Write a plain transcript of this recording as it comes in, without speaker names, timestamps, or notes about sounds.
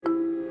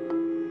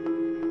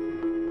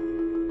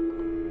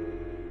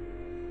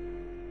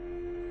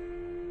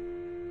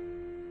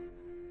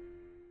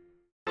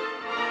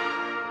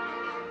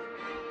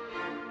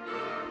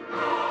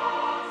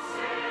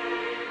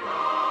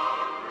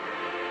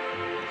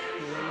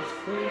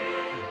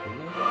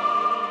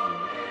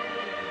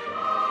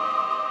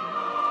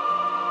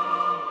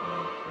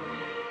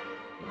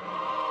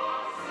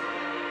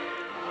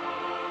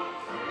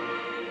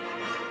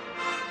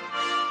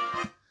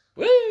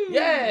Woo!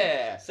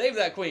 Yeah! Save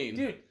that queen.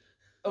 Dude,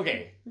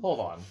 okay, hold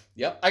on.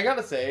 Yep. I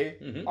gotta say,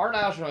 Mhm. our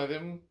national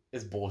anthem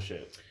is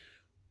bullshit.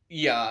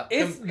 Yeah,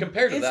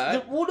 compared to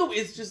that. Well, no,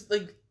 it's just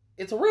like,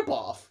 it's a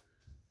ripoff.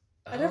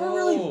 I never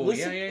really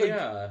listened.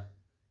 Yeah.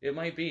 It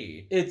might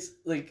be. It's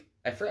like,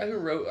 I forgot who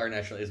wrote our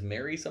national. Is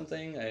Mary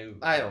something?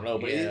 I don't know,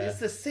 but yeah. it's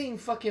the same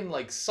fucking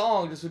like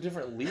song, just with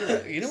different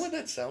lyrics. You know what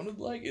that sounded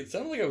like? It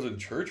sounded like I was in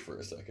church for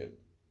a second.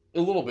 A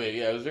little bit,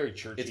 yeah. It was very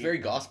churchy. It's very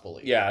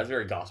gospel-y. Yeah, it's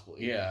very gospel-y.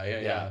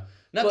 Yeah.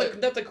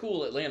 Not the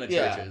cool Atlanta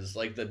churches,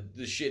 like the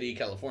shitty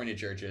California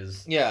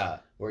churches. Yeah.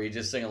 Where you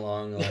just sing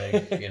along, like,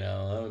 okay.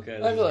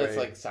 I feel like it's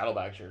like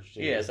Saddleback Church,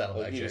 too. Yeah,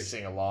 Saddleback Church. You Church. just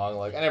sing along.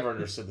 Like, I never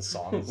understood the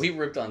songs. We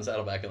ripped on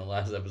Saddleback in the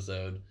last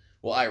episode.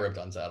 Well, I ripped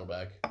on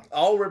Saddleback.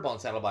 I'll rip on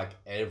Saddleback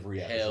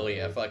every episode. Hell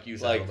yeah, fuck you,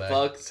 Saddleback.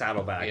 Like, fuck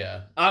Saddleback.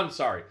 Yeah. I'm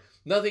sorry.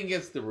 Nothing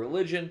against the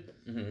religion.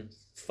 Mm-hmm.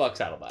 Fuck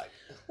Saddleback.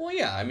 Well,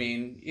 yeah, I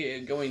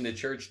mean, going to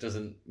church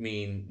doesn't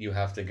mean you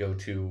have to go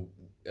to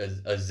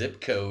a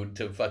zip code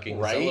to fucking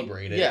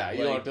celebrate it. Yeah,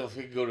 you don't have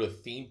to go to a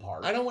theme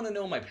park. I don't want to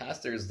know my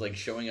pastor's, like,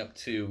 showing up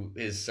to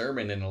his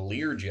sermon in a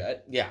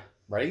Learjet. Yeah,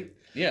 right?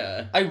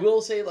 Yeah. I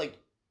will say, like,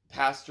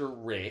 Pastor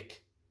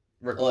Rick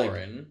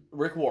Warren,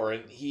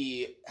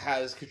 he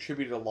has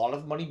contributed a lot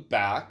of money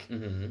back.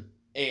 Mm-hmm.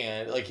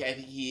 And, like, I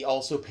think he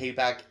also paid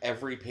back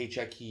every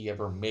paycheck he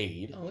ever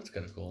made. Oh, that's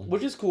kind of cool.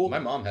 Which is cool. My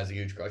mom has a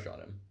huge crush on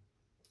him.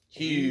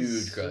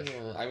 Huge crush.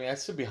 I mean, I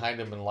stood behind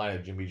him in line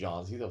at Jimmy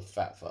John's. He's a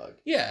fat fuck.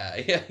 Yeah.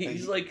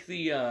 He's like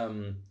the,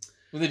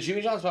 When the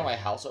Jimmy John's by my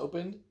house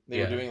opened,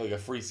 they were doing, like, a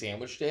free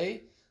sandwich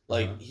day.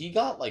 Like, he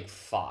got, like,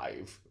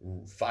 5.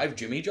 5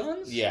 Jimmy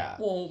John's? Yeah.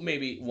 Well,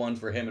 maybe 1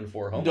 for him and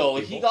 4 homeless No,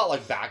 like, people. he got,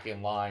 like, back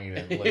in line.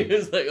 And, like, he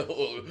was like,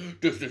 oh,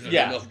 this isn't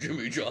enough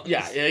Jimmy John's.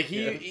 Yeah, like,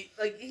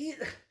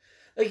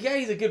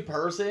 he's a good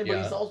person, but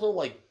he's also,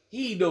 like,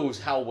 he knows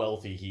how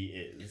wealthy he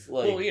is.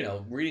 Like,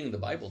 well, reading the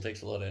Bible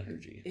takes a lot of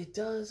energy. It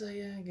does,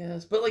 I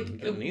guess. But,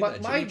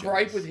 like, my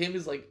gripe with him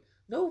is, like,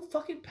 no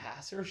fucking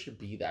pastor should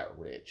be that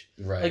rich.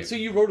 Right. Like, so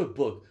you wrote a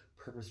book,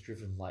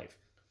 Purpose-Driven Life.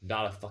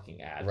 Not a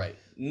fucking ad. Right.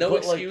 No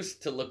excuse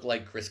to look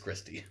like Chris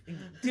Christie.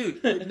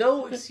 Dude, like,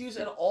 no excuse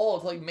at all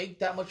to, like, make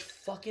that much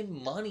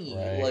fucking money.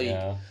 Right,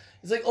 like,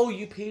 it's like, oh,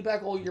 you paid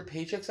back all your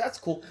paychecks? That's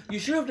cool. You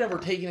should have never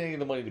taken any of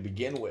the money to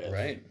begin with.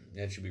 Right.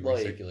 It should be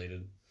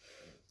recirculated.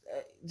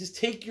 Just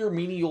take your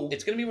menial...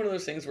 It's going to be one of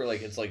those things where,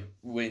 like, it's like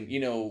when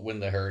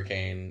the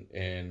hurricane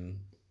in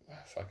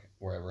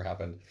wherever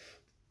happened,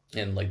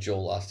 and, like,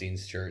 Joel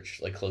Osteen's church,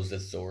 like, closed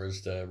its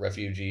doors to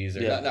refugees,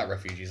 or not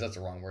refugees, that's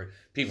the wrong word,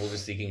 people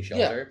just seeking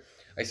shelter.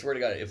 I swear to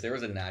God, if there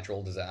was a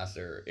natural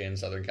disaster in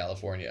Southern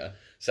California,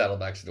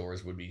 Saddleback's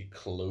doors would be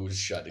closed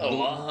shut.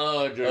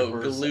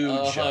 100%.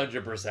 Glued shut.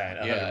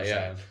 100%.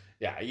 Yeah.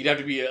 Yeah, you'd have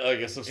to be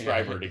a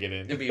subscriber to get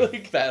in. It'd be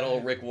fat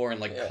old Rick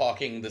Warren, like,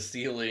 caulking the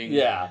ceiling.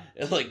 Yeah.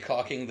 And, like,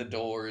 caulking the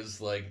doors.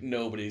 Like,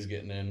 nobody's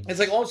getting in. It's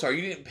like, oh, I'm sorry,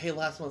 you didn't pay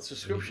last month's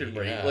subscription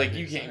rate. Yeah, like,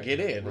 you can't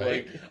get in.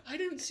 Right. Like, I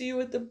didn't see you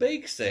at the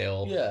bake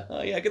sale.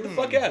 Yeah. Get the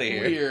fuck out of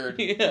here. Weird.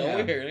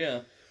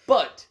 Weird,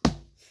 But,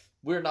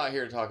 we're not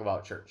here to talk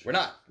about church. We're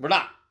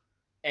not.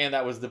 And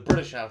that was the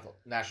British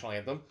national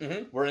anthem.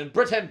 Mm-hmm. We're in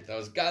Britain. That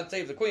was God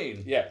Save the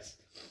Queen. Yes.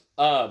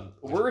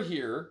 We're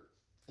here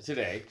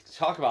today to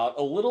talk about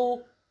a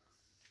little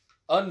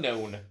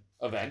unknown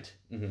event,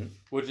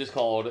 which is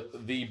called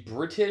the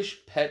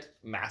British Pet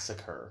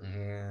Massacre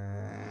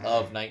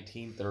of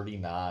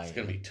 1939. It's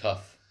gonna be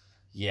tough.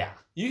 Yeah,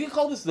 you can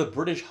call this the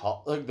British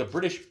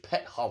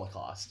Pet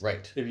Holocaust,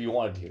 right? If you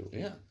wanted to.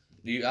 Yeah,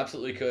 you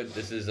absolutely could.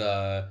 This is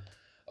a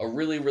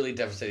really, really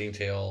devastating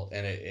tale,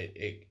 and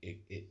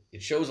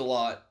it shows a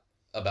lot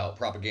about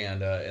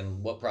propaganda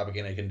and what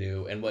propaganda can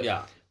do, and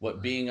what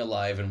being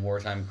alive in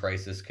wartime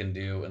crisis can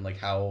do, and like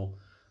how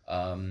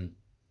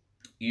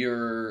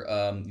your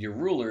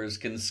rulers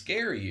can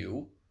scare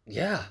you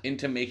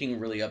into making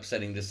really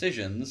upsetting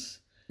decisions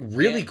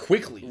really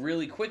quickly,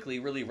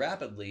 really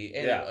rapidly.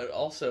 And it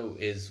also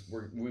is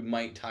we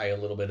might tie a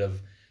little bit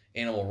of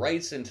animal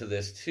rights into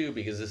this too,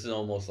 because this is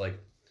almost like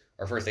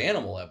our first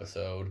animal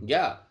episode.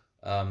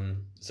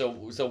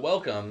 So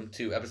welcome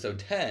to episode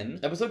 10.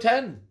 Episode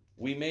 10.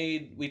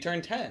 We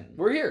turned 10.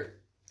 We're here.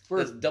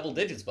 That's double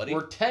digits, buddy.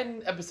 We're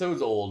 10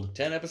 episodes old.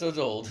 10 episodes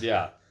old.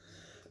 Yeah.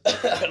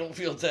 I don't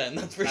feel 10,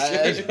 that's for sure.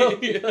 I don't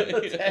feel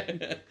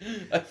 10.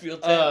 I feel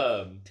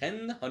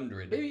 10.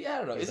 1000. Maybe, I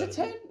don't know. Is it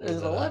 10? Is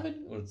it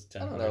 11? Well, it's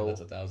 10. I don't know.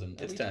 That's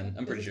 1,000. It's 10.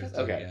 I'm pretty sure it's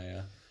 10. Okay.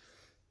 Yeah.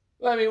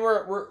 Well, I mean,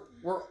 we're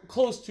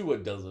close to a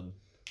dozen.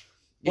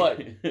 But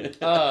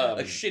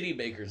a shitty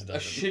baker's dozen. A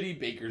shitty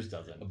baker's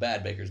dozen. A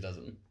bad baker's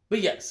dozen. But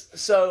yes,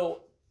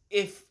 so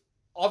if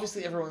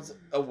obviously everyone's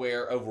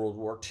aware of World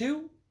War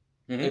II,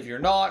 if you're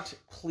not,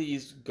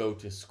 please go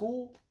to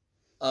school.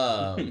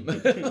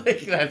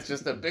 Like, that's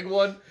just a big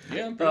one.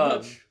 Yeah, pretty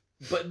much.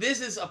 But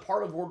this is a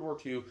part of World War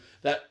II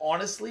that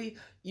honestly,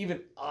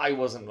 even I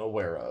wasn't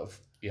aware of.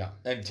 Yeah.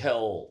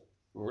 Until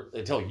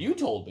you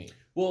told me.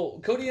 Well,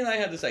 Cody and I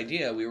had this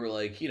idea. We were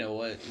like,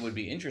 what would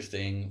be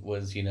interesting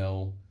was,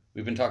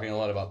 we've been talking a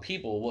lot about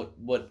people.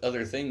 What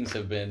other things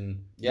have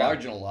been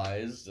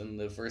marginalized? And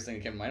the first thing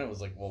that came to mind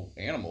was like, well,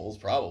 animals,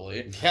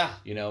 probably. Yeah.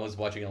 I was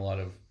watching a lot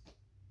of...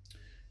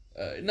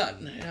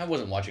 I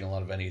wasn't watching a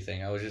lot of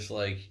anything. I was just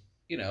like,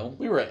 we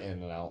were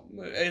in and out.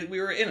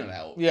 We were in and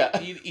out. Yeah.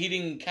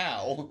 Eating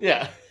cow.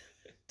 Yeah.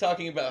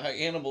 Talking about how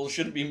animals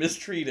shouldn't be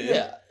mistreated.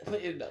 Yeah.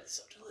 But it's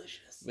so delicious.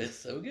 It's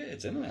so good.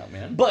 It's in and out,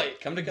 man. But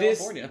come to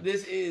California.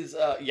 This is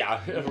right.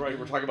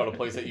 We're talking about a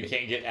place that you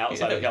can't get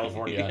outside of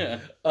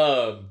California.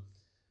 Yeah.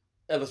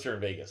 Unless you're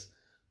in Vegas.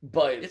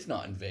 But it's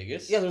not in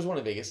Vegas. Yeah, there's one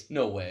in Vegas.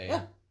 No way.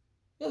 Yeah,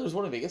 there's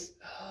one in Vegas.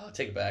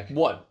 Take it back.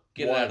 One.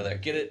 Get it out of there.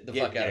 Get it the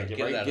fuck out of there.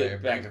 Get it out of there.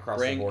 Back across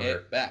the border. Bring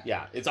it back.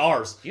 Yeah, it's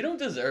ours. You don't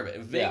deserve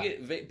it.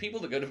 Vegas, people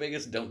that go to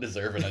Vegas don't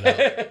deserve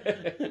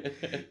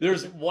it.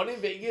 There's one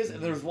in Vegas,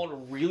 and there's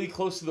one really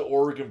close to the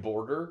Oregon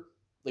border.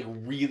 Like,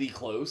 really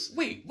close.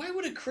 Wait, why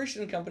would a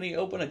Christian company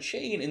open a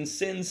chain in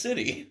Sin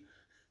City?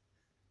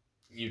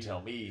 You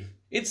tell me.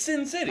 It's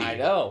Sin City. I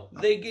know.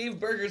 They gave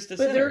burgers to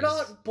sinners. But they're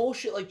not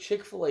bullshit like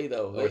Chick-fil-A,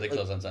 though. Or they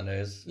close on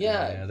Sundays.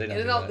 Yeah. They don't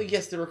do that.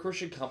 Yes, they're a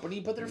Christian company,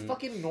 but they're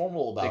fucking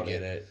normal about it. They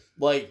get it.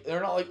 Like, they're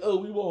not like, oh,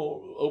 we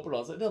won't open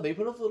on Sunday. No, they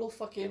put a little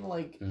fucking,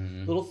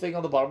 little thing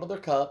on the bottom of their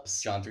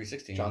cups. John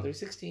 3:16. John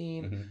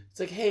 3:16. Mm-hmm.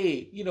 It's like,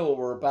 hey, you know what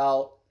we're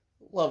about.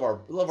 Love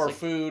our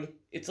food.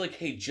 It's like,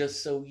 hey,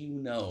 just so you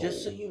know.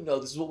 Just so you know,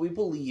 this is what we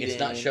believe in. It's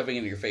not shoving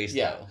into your face,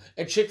 though.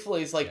 And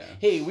Chick-fil-A is like,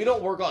 hey, we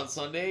don't work on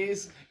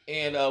Sundays,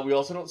 and we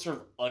also don't serve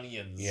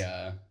onions.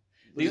 Yeah.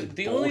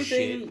 The only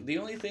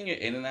thing at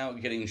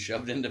In-N-Out getting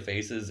shoved into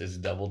faces is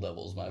double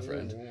doubles, my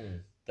friend.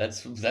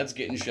 Mm-hmm. That's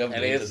getting shoved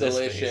into this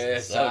delicious. Face.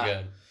 It's so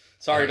good.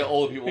 Sorry to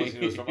all the people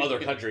listening to us from other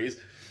countries.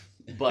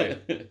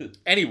 But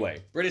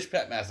anyway. British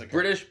Pet Massacre.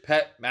 British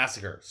Pet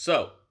Massacre.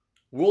 So,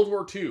 World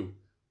War II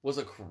was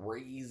a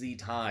crazy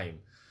time.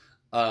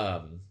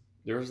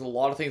 There was a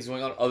lot of things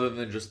going on other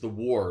than just the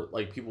war.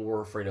 Like, people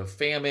were afraid of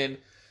famine.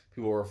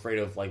 People were afraid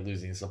of,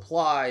 losing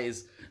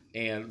supplies.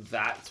 And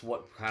that's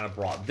what kind of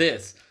brought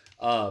this.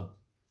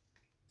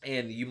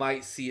 And you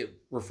might see it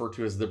referred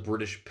to as the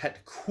British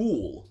pet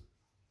cool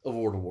of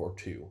World War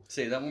II.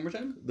 Say that one more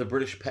time. The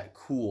British pet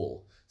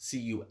cool.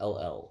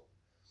 C-U-L-L.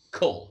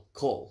 Coal.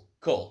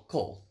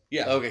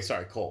 Yeah. Okay,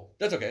 sorry, coal.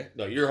 That's okay.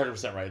 No, you're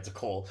 100% right. It's a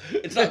coal.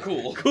 It's not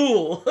cool.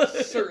 Cool.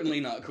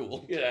 Certainly not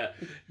cool. Yeah.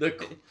 The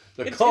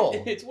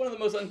coal. It's one of the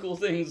most uncool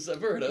things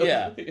I've heard of.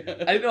 Yeah. I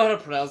didn't know how to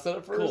pronounce that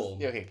at first. Coal.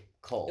 Yeah, okay.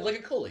 Coal. Like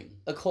a coaling.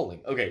 A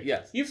coaling. Okay,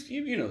 yes.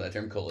 You know that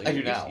term, coaling. I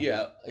do now.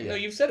 Yeah. No,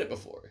 you've said it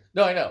before.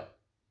 No, I know.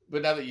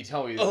 But now that you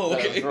tell me that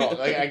was wrong,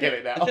 I get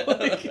it now.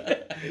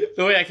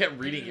 The way I kept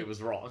reading it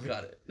was wrong.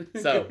 Got it.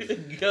 So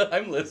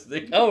I'm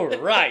listening. All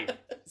right.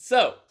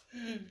 So,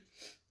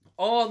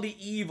 on the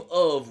eve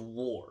of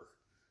war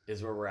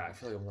is where we're at. I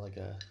feel like I'm like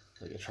a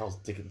Charles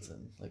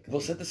Dickinson.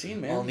 We'll set the scene,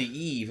 man. On the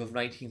eve of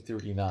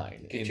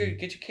 1939. Get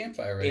your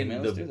campfire ready,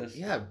 man. Let's do this.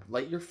 Yeah,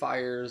 light your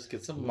fires,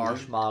 get some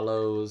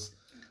marshmallows,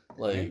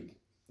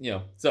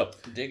 so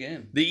dig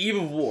in. The eve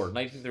of war,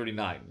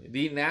 1939.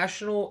 The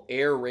National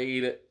Air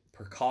Raid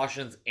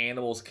Precautions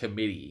Animals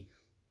Committee,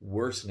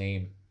 worst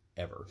name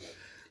ever.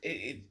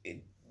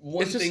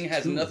 One thing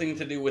has nothing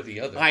to do with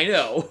the other. I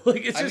know. I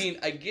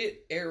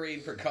get air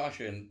raid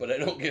precaution, but I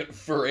don't get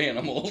fur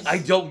animals. I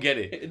don't get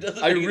it.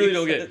 I really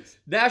don't get it.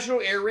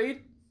 National Air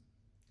Raid,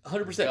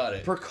 100%. Got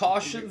it.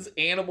 Precautions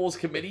Animals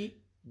Committee,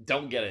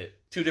 don't get it.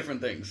 Two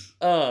different things.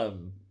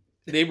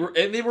 They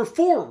were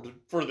formed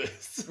for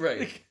this.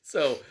 Right.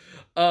 So,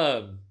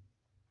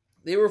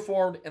 they were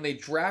formed and they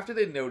drafted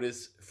a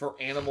notice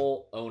for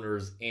animal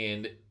owners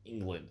in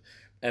England.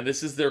 And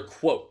this is their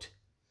quote.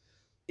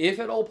 If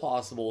at all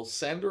possible,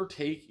 send or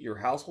take your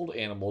household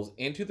animals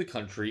into the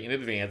country in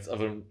advance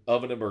of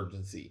an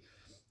emergency.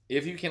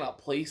 If you cannot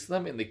place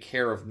them in the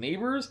care of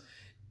neighbors,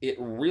 it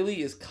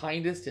really is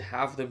kindest to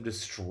have them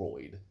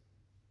destroyed.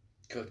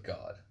 Good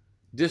God.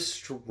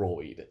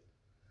 Destroyed.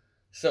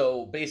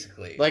 So,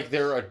 basically...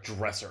 they're a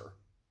dresser.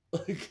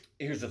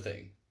 Here's the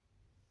thing.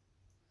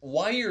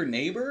 Why your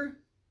neighbor?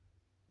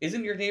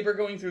 Isn't your neighbor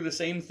going through the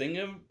same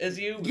thing as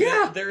you?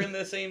 Yeah. They're in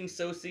the same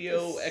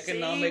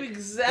socio-economic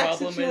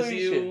problem as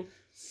you.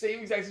 Same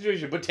exact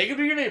situation. But take it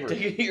to your neighbor.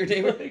 Take it to your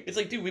neighbor. It's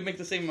like, dude, we make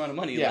the same amount of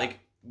money. Yeah.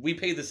 We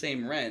pay the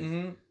same rent.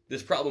 Mm-hmm.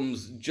 This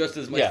problem's just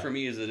as much for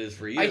me as it is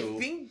for you. I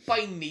think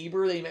by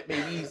neighbor, they meant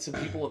maybe some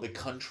people in the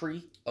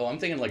country. Oh, I'm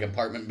thinking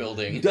apartment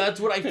building.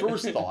 That's what I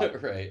first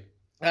thought. Right.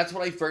 That's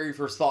what I very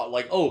first thought.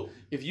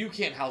 If you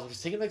can't house them,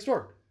 just take it next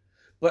door.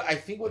 But I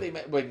think what they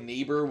meant by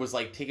neighbor was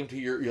take them to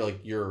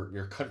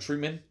your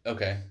countrymen.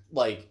 Okay.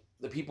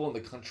 The people in the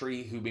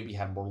country who maybe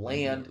have more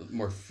land,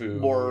 more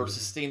food, more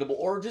sustainable,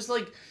 or just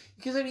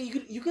because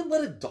you can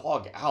let a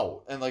dog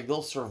out and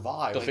they'll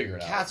survive. They'll figure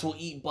it out. Cats will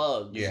eat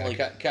bugs. Yeah,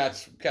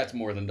 cats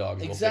more than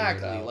dogs.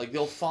 Exactly. Will figure it out.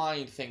 They'll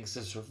find things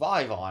to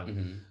survive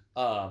on.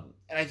 And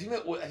I think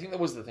that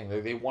was the thing.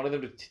 They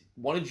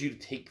wanted you to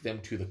take them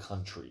to the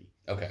country.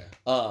 Okay.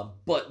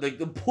 But like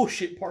the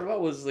bullshit part about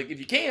it was like, if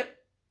you can't,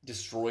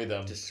 destroy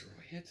them.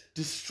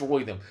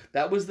 Destroy them.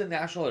 That was the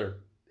national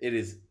letter. It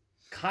is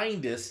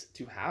kindest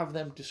to have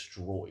them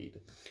destroyed.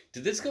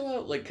 Did this go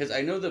out like, because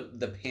I know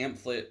the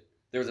pamphlet.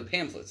 There was a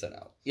pamphlet sent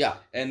out. Yeah.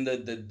 And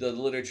the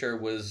literature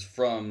was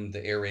from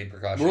the Air Raid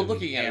Precaution We're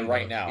looking at handbook. it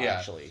right now,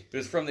 actually. It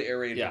was from the Air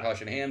Raid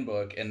Precaution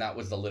Handbook, and that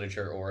was the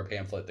literature or a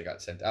pamphlet that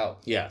got sent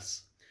out.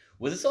 Yes.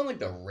 Was this on, like,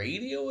 the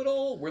radio at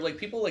all? Were, like,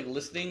 people, like,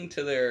 listening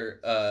to their,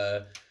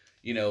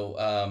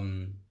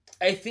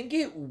 I think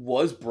it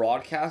was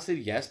broadcasted,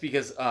 yes,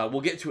 because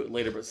we'll get to it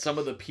later, but some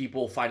of the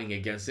people fighting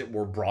against it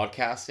were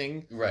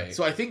broadcasting. Right.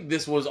 So I think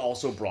this was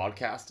also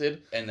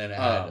broadcasted. And then it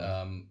had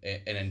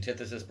an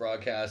antithesis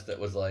broadcast that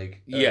was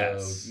like,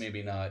 yes,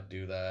 maybe not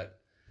do that.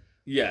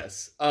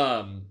 Yes.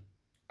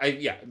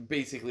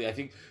 Basically, I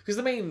think, because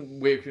the main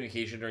way of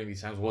communication during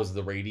these times was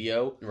the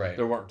radio. Right.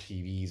 There weren't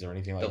TVs or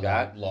anything like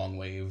that. Long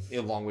wave.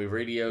 Long wave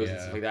radios and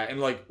stuff like that.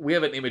 And, like, we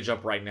have an image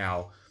up right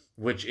now,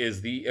 which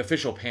is the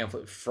official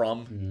pamphlet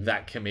from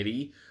that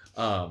committee,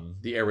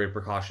 the Air Raid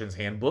Precautions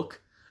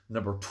Handbook,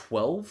 number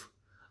 12.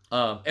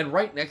 And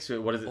right next to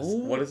it, what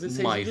does it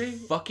say? My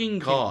CJ? fucking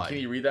God. Can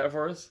you read that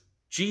for us?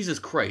 Jesus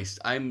Christ.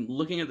 I'm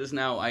looking at this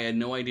now. I had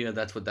no idea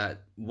that's what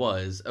that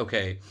was.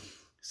 Okay.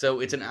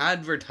 So it's an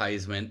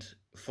advertisement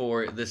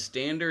for the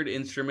standard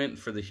instrument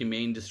for the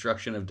humane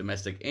destruction of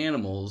domestic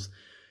animals,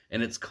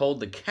 and it's called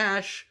the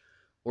Cash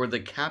or the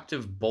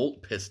Captive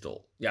Bolt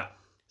Pistol. Yeah.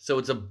 So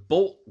it's a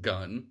bolt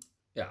gun.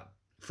 Yeah.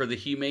 For the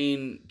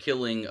humane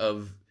killing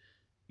of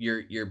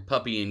your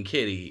puppy and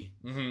kitty.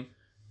 Mm-hmm.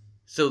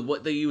 So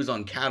what they use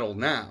on cattle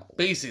now.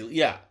 Basically,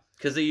 yeah.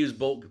 Because they use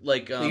bolt,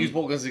 like... they use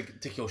bolt guns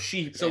to kill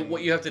sheep. So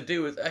what you have to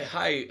do is...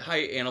 Hi,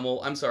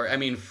 animal. I'm sorry. I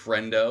mean,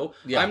 friendo.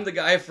 Yeah. I'm the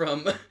guy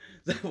from...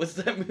 What's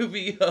that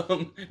movie?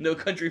 No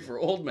Country for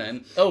Old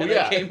Men. Oh, and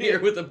yeah. I came here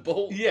with a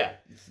bolt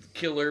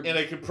killer and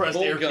a compressed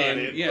bolt air gun.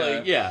 cannon. Yeah.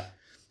 Like, yeah.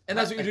 And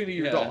that's what you're doing to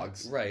your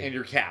dogs. Right. And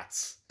your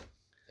cats.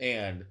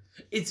 And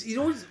it's, you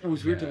know what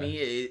was weird to me?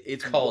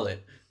 It's Call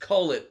it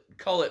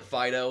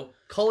Fido.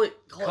 Call it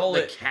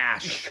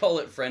Cash. Call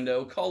it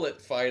friendo. Call it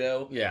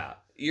Fido. Yeah.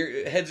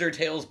 Your heads or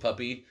tails,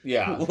 puppy.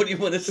 Yeah. What do you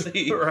want to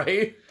see?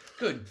 Right?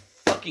 Good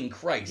fucking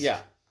Christ. Yeah.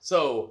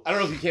 So, I don't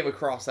know if you came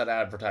across that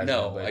advertisement.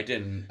 No, I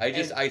didn't.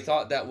 I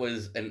thought that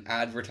was an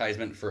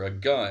advertisement for a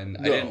gun.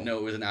 No. I didn't know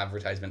it was an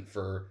advertisement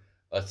for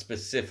a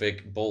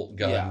specific bolt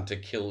gun to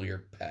kill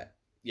your pet.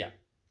 Yeah.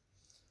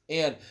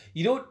 And,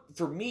 you know what,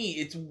 for me,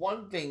 it's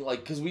one thing,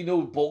 like, because we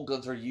know bolt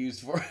guns are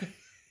used for...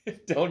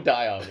 Don't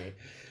die on me.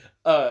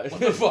 What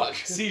the fuck?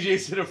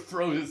 CJ's in a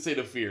frozen state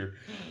of fear.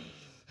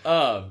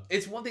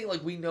 It's one thing,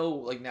 like, we know,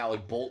 like, now,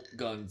 like, bolt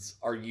guns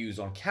are used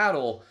on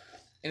cattle,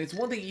 and it's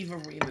one thing even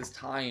for me in this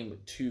time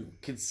to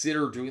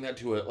consider doing that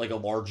to a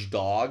large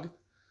dog,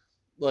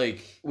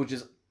 like, which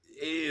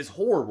is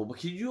horrible, but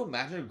can you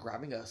imagine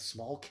grabbing a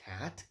small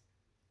cat?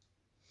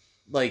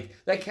 Like,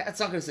 that cat's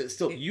not going to sit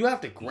still. You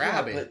have to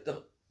grab it.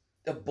 But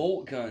the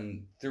bolt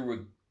gun through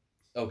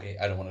a... Okay,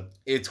 I don't want to...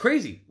 It's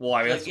crazy. Well,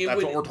 I mean, that's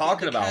what we're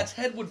talking about. The cat's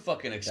head would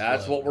fucking explode.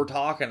 That's what we're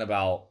talking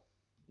about.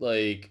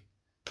 Like,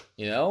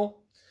 you know?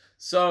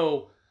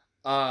 So,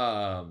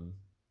 I'm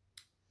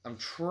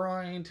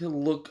trying to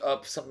look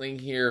up something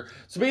here.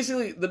 So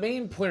basically, the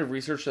main point of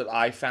research that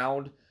I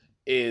found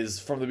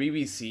is from the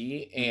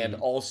BBC and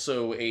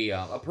also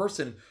a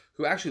person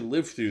who actually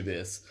lived through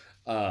this.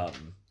 God,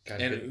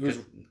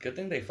 good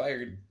thing they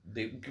fired...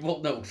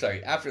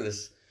 After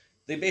this,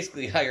 they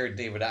basically hired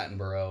David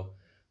Attenborough,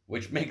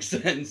 which makes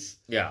sense.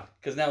 Yeah.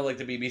 Because now, like,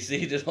 the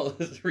BBC did all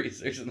this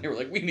research, and they were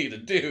like, we need a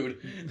dude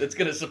that's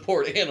going to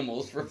support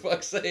animals, for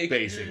fuck's sake.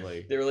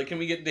 Basically. They were like, can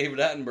we get David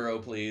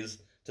Attenborough, please,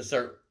 to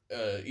start,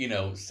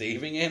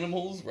 saving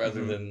animals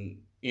rather than,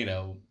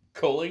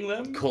 culling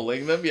them?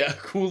 Cooling them, yeah.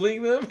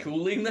 Cooling them?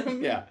 Cooling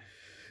them? Yeah.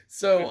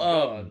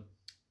 So,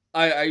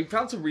 I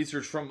found some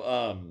research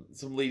from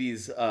some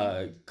ladies,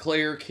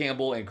 Claire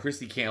Campbell and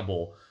Christy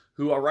Campbell,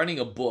 who are writing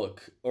a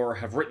book, or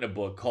have written a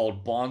book,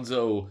 called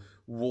Bonzo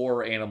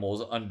War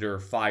Animals Under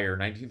Fire,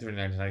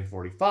 1939 to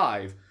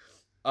 1945.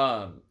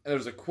 And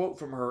there's a quote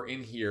from her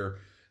in here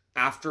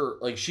after,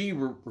 like, she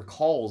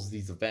recalls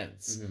these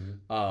events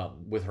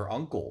with her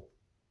uncle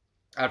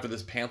after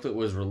this pamphlet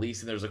was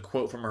released. And there's a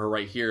quote from her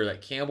right here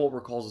that Campbell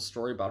recalls a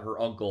story about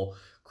her uncle,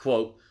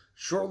 quote,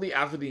 "Shortly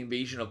after the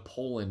invasion of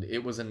Poland,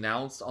 it was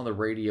announced on the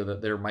radio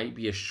that there might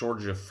be a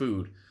shortage of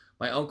food.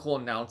 My uncle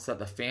announced that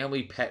the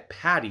family pet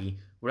Patty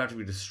would have to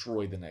be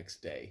destroyed the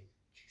next day."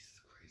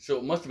 So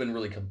it must have been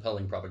really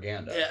compelling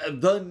propaganda.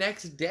 The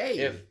next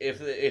day,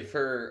 if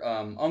her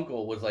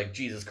uncle was like,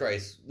 Jesus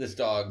Christ, this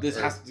dog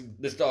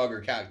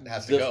or cat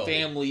has to go. The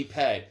family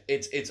pet.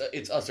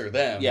 It's us or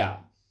them. Yeah,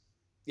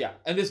 yeah.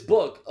 And this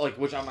book, like,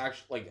 which I'm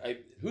actually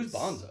like, who's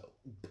Bonzo?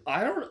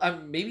 I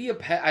don't. Maybe a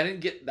pet. I didn't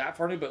get that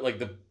far into, but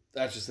like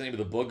that's just the name of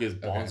the book is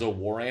Bonzo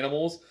War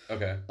Animals.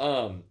 Okay.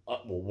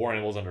 War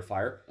Animals Under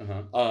Fire.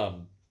 Uh-huh.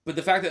 But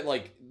the fact that,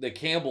 like, the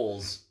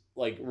Campbells,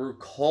 like,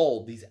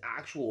 recalled these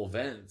actual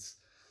events,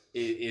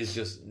 is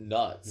just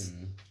nuts.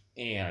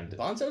 And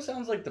Bonzo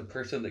sounds like the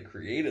person that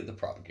created the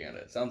propaganda.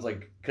 It sounds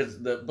like,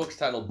 because the book's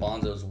titled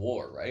Bonzo's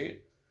War,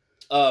 right?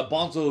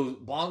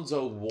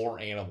 Bonzo War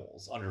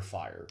Animals Under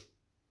Fire.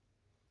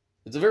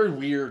 It's a very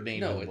weird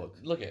name of the book.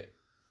 Look at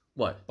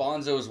what?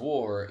 Bonzo's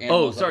War.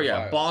 Animals Under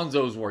Fire.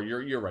 Bonzo's War.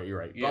 You're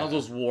right. Yeah.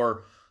 Bonzo's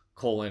War,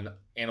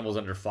 Animals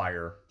Under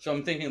Fire. So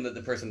I'm thinking that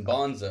the person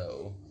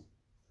Bonzo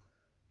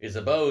is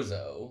a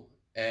bozo,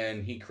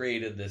 and he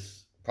created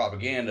this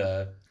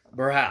propaganda,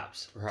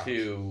 perhaps.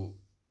 to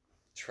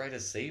try to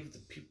save the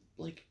people.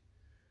 Like,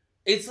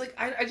 it's like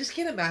I just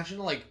can't imagine,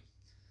 like,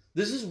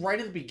 this is right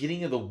at the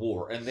beginning of the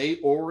war, and they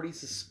already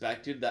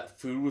suspected that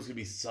food was going to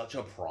be such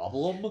a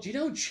problem. Do you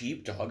know how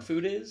cheap dog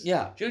food is?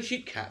 Yeah. Do you know how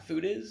cheap cat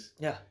food is?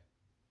 Yeah.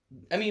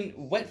 I mean,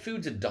 wet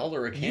food's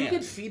 $1 a can. You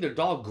could feed a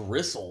dog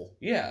gristle.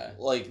 Yeah.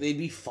 Like, they'd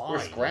be fine. Or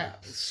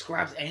scraps.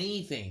 Scraps,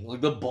 anything.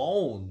 Like, the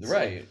bones.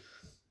 Right.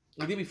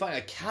 Like, they'd be fine.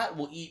 A cat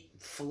will eat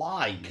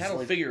flies. Cat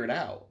will figure it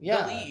out.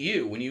 Yeah. They'll eat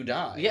you when you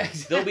die. Yeah,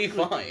 exactly. They'll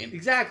be fine.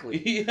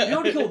 Exactly. Yeah. You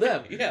don't kill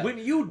them. Yeah. When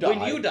you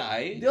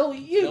die, they'll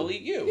eat you. They'll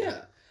eat you.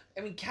 Yeah. I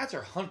mean, cats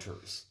are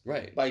hunters,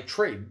 right? By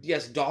trade.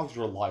 Yes, dogs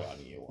rely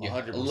on you. 100%.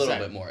 Yeah, a little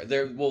bit more.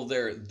 They're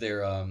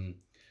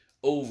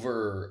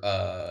over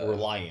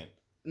reliant.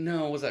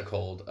 No, what's that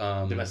called?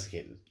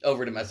 Domesticated.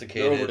 Over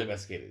domesticated. They're over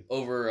domesticated.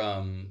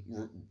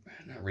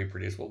 Not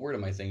reproduced. What word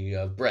am I thinking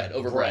of? Bred.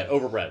 Overbred.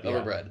 Overbred. Yeah.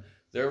 Overbred.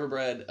 They're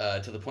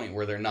overbred to the point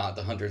where they're not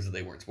the hunters that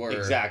they once were.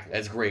 Exactly.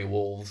 As gray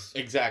wolves.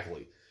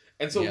 Exactly.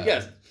 And so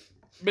yes,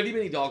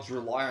 many dogs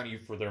rely on you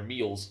for their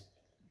meals,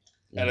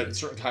 at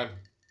certain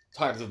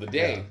times of the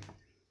day,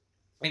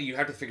 and you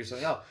have to figure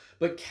something out.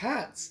 But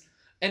cats,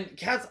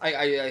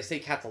 I say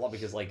cats a lot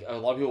because, like, a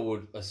lot of people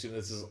would assume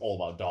this is all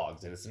about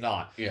dogs, and it's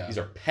not. Yeah. These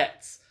are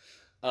pets.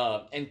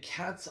 And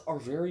cats are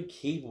very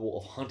capable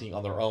of hunting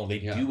on their own. They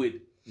do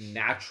it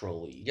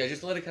naturally. Yeah,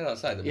 just let a cat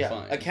outside. They'll be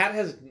fine.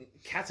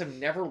 Cats have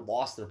never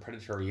lost their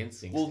predatory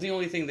instincts. Well, the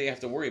only thing they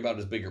have to worry about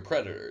is bigger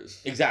predators.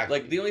 Exactly.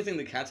 Like, the only thing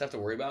that cats have to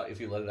worry about if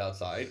you let it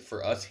outside,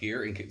 for us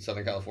here in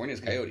Southern California, is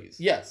coyotes.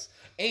 Yes.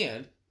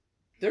 And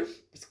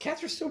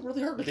cats are still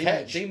really hard to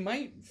catch. They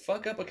might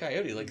fuck up a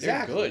coyote. Like,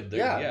 they're good.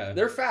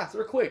 They're fast.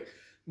 They're quick.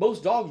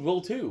 Most dogs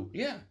will too.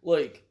 Yeah.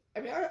 Like,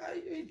 I mean,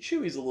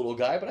 Chewy's a little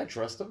guy, but I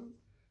trust him.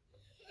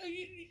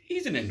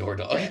 He's an indoor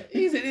dog.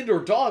 He's an indoor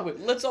dog, but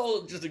let's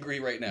all just agree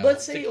right now.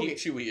 Let's say to keep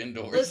Chewy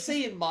indoors. Let's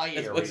say in my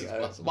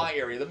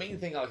area, the main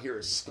thing out here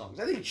is skunks.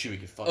 I think Chewy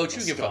can fuck.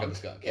 Chewy can fuck up a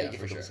skunk. Yeah,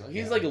 for sure.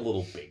 He's like a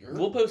little bigger.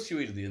 We'll post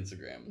Chewy to the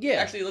Instagram. Yeah,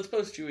 actually, let's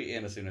post Chewy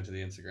and Asuna to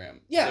the Instagram.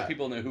 Yeah, so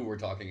people know who we're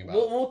talking about.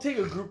 We'll take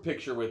a group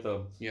picture with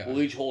them. Yeah,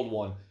 we'll each hold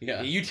one. Yeah,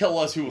 and you tell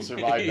us who will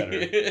survive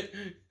better.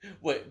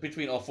 What,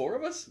 between all four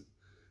of us?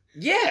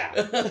 Yeah.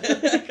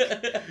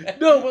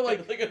 No, but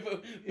like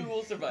who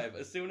will survive?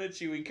 Asuna,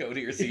 Chewy,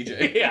 Cody, or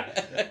CJ?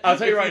 Yeah. I'll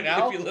tell you right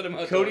now. If you let him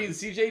out, Cody and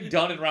CJ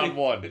done in round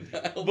 1.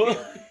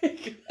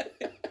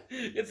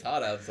 It's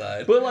hot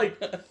outside. But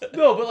like,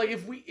 no, but like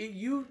if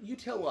you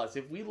tell us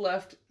if we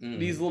left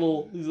these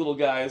little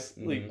guys,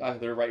 like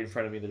they're right in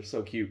front of me, they're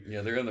so cute.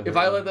 Yeah, they're in the room. If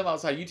I let them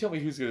outside, you tell me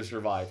who's gonna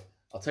survive.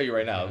 I'll tell you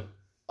right now. Yeah.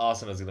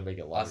 Asuna is going to make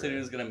it longer. Asuna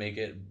is going to make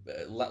it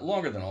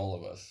longer than all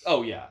of us.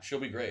 Oh, yeah. She'll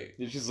be great.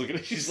 She's looking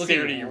at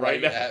you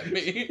right at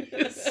me.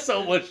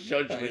 So much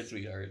judgment. Right,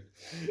 sweetheart.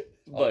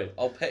 But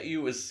I'll pet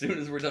you as soon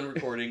as we're done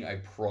recording, I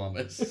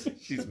promise.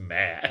 She's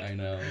mad. I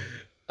know.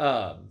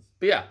 But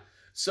yeah.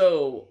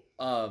 So,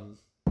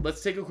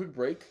 let's take a quick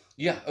break.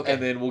 Yeah, okay.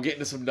 And then we'll get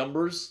into some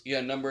numbers.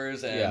 Yeah,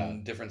 numbers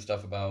and different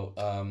stuff about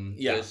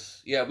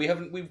this. Yeah,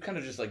 we've kind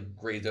of just like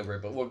grazed over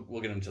it, but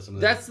we'll get into some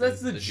of That's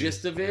the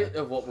gist of it,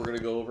 of what we're going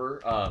to go over.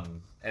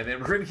 And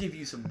then we're going to give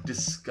you some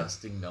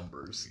disgusting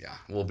numbers. Yeah,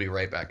 we'll be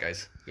right back,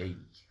 guys. Yay.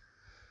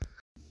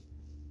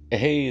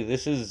 Hey,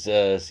 this is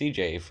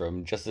CJ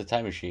from Just the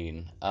Time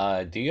Machine.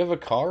 Do you have a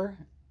car?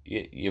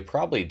 You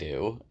probably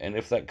do. And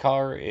if that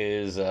car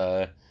is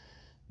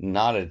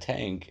not a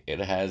tank, it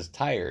has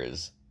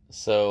tires.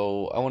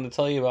 So I want to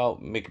tell you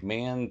about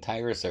McMahon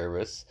Tire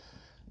Service.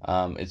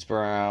 It's been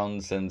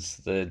around since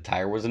the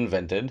tire was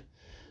invented.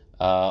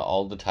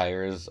 All the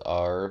tires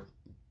are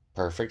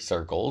perfect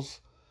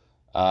circles.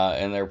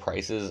 And their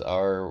prices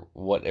are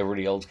what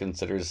everybody else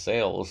considers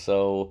sales.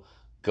 So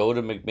go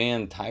to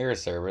McMahon Tire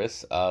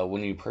Service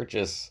when you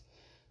purchase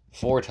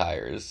 4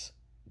 tires,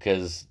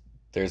 because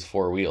there's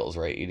 4 wheels,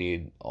 right? You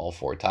need all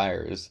 4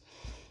 tires.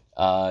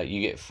 You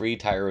get free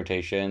tire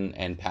rotation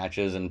and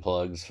patches and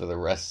plugs for the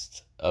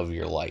rest of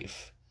your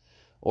life,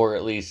 or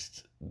at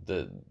least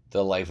the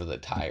life of the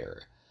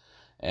tire.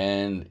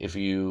 And if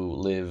you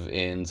live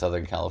in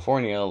Southern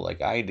California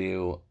like I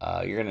do,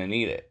 you're gonna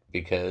need it,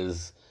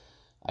 because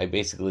I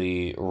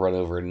basically run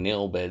over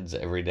nail beds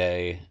every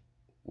day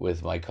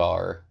with my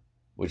car,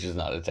 which is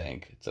not a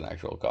tank, it's an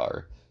actual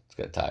car. It's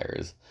got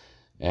tires,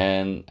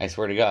 and I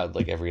swear to God,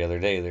 like every other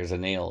day there's a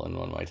nail in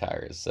one of my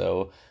tires.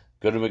 So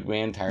go to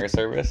McMahon Tire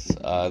Service.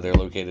 They're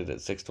located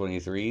at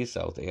 623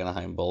 South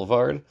Anaheim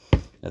Boulevard.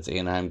 That's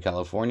Anaheim,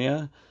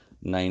 California,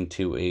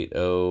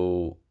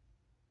 92880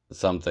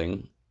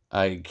 something.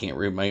 I can't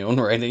read my own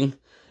writing.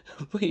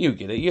 But you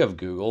get it. You have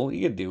Google.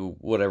 You can do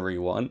whatever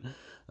you want.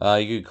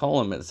 You could call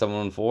them at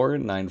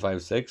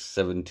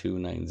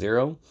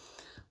 714-956-7290.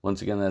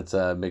 Once again, that's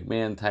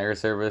McMahon Tire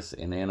Service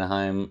in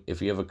Anaheim.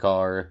 If you have a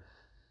car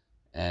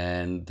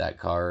and that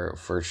car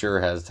for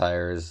sure has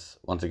tires,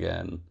 once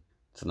again,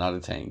 it's not a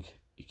tank.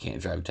 You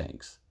can't drive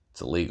tanks.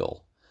 It's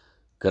illegal.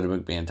 Go to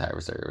McMahon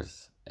Tire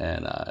Service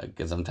and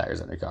get some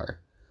tires on your car.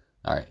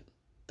 All right.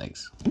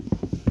 Thanks.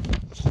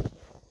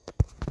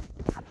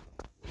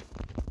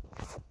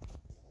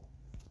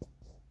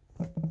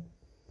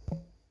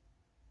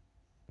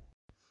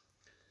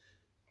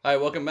 Hi,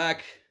 welcome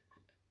back.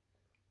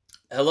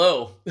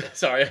 Hello.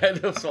 Sorry, I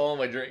had to swallow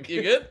my drink.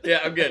 You good? Yeah,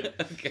 I'm good.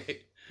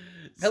 Okay.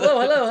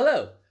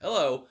 Hello.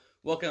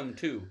 Welcome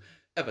to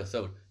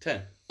episode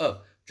 10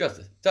 of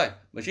Justice Time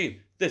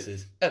Machine. This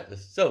is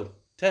episode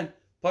 10,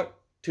 part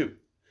 2.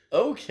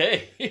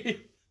 Okay.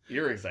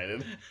 You're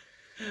excited.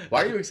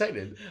 Why are you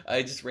excited?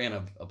 I just ran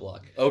a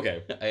block.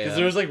 Okay. Because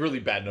there was like really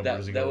bad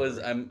numbers. That was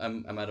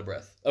I'm out of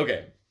breath.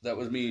 Okay. That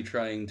was me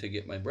trying to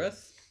get my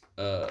breath.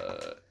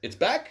 It's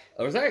back.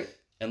 I was right.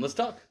 And let's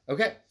talk.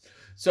 Okay.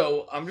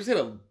 So I'm just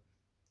gonna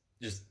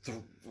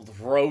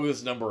throw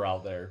this number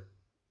out there,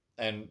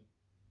 and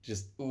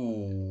just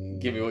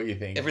give me what you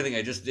think. Everything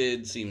I just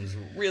did seems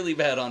really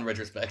bad on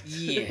retrospect.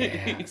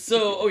 Yeah.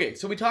 So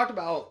we talked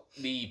about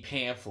the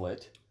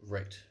pamphlet,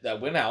 right,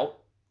 that went out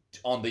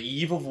on the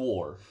eve of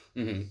war.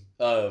 Mm-hmm.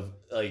 Of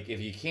like,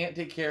 if you can't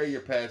take care of your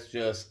pets,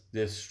 just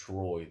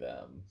destroy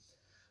them.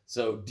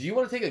 So, do you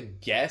want to take a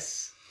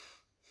guess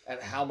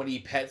at how many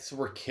pets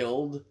were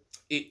killed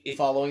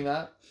following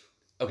that?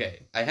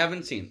 Okay, I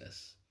haven't seen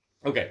this.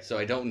 Okay. So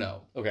I don't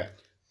know. Okay.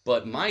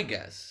 But my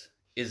guess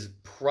is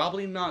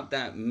probably not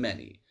that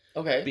many.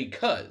 Okay.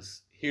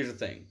 Because, here's the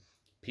thing.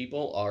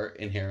 People are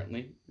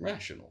inherently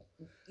rational.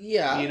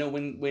 Yeah. You know,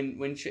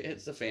 when shit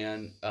hits the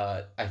fan,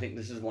 I think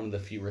this is one of the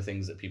fewer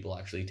things that people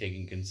actually take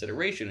in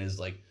consideration is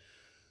like,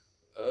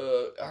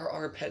 are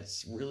our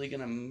pets really going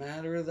to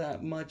matter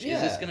that much? Yeah.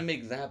 Is this going to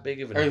make that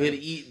big of an impact? Are they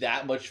going to eat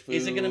that much food?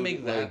 Is it going to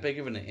make that big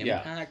of an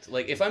impact? Yeah.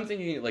 Like, if I'm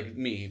thinking, like,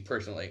 me,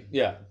 personally.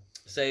 Yeah.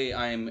 Say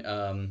I'm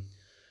in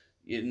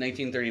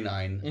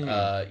 1939.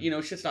 Mm-hmm. You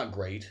know, shit's not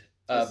great.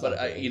 But,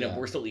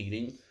 we're still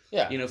eating.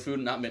 Yeah. You know, food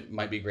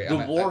might be great. The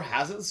war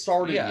hasn't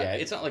started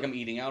yet. It's not like I'm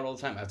eating out all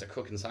the time. I have to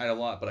cook inside a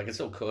lot, but I can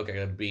still cook. I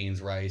got beans,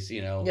 rice,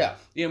 you know. Yeah.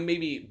 You know,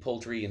 maybe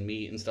poultry and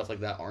meat and stuff like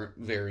that aren't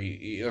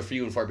very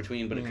few and far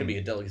between, but it could be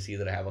a delicacy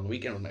that I have on the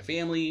weekend with my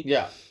family.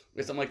 Yeah.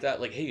 Or something like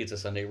that. Like, hey, it's a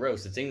Sunday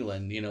roast. It's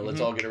England. You know,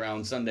 let's all get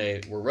around Sunday.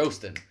 We're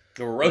roasting.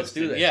 Let's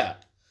do this. Yeah.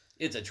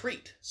 It's a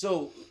treat.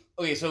 So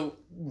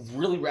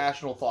really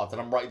rational thoughts,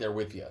 and I'm right there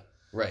with you.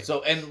 Right.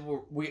 So, and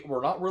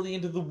we're not really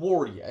into the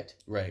war yet.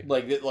 Right.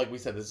 Like we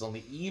said, this is on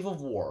the eve of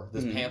war.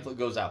 This pamphlet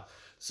goes out.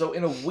 So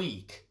in a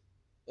week,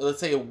 let's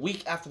say a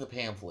week after the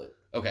pamphlet.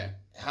 Okay.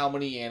 How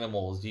many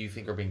animals do you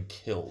think are being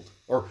killed?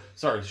 Or,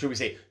 sorry, should we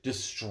say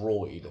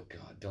destroyed? Oh,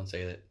 God, don't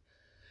say that.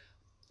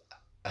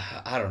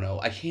 I don't know.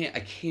 I can't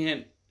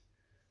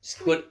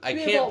put a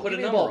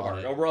number on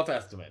it. A rough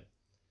estimate.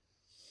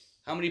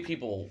 How many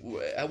people?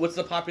 What's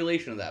the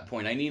population at that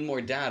point? I need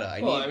more data.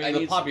 I need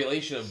the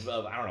population of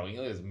I don't know. You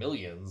know, there's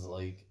millions.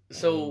 Like,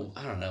 so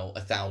I don't know,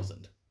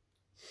 1,000.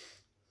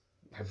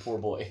 My poor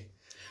boy.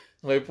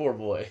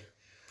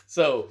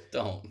 So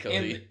don't,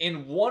 Cody.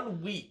 In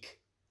 1 week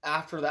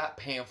after that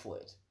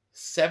pamphlet,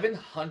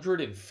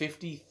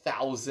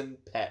 750,000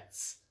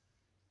 pets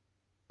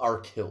are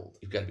killed.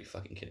 You've got to be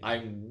fucking kidding me.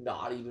 I'm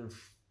not even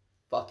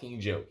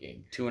fucking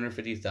joking.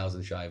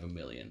 250,000 shy of a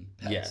million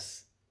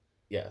pets.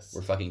 Yes.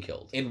 Were fucking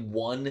killed. In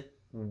 1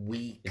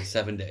 week. In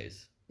 7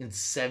 days. In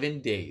 7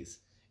 days.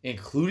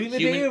 Including the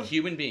day of...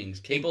 Human beings.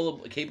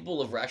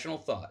 Capable of rational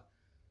thought.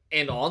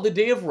 And on the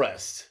day of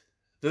rest,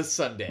 the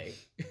Sunday,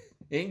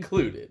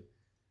 included,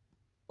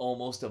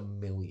 almost 1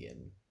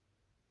 million.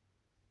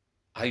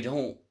 I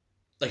don't...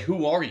 Like,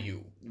 who are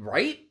you?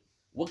 Right?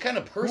 What kind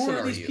of person are you?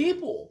 Who are these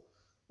people?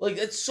 Like,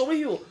 that's so many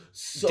people.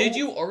 Did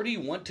you already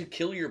want to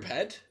kill your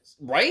pet?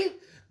 Right?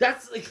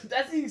 That's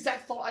the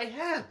exact thought I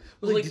had.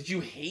 Like, did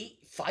you hate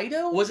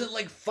Fido? Was it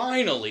like,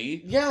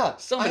 finally? Yeah.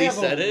 Somebody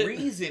said it. I have a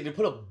reason to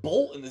put a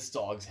bolt in this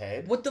dog's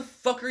head. What the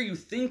fuck are you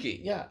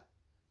thinking? Yeah.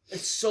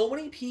 It's so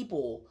many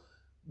people,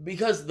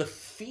 because the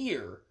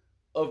fear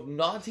of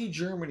Nazi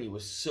Germany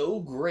was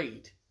so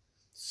great,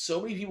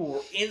 so many people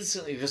were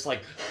instantly just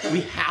like,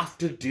 we have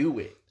to do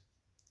it.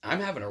 I'm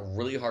having a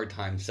really hard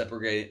time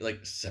separating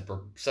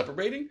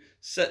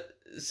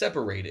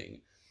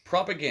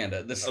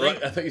propaganda. I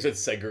thought you said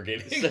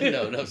segregating.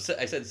 No,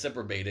 I said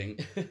separating.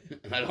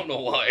 I don't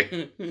know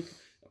why.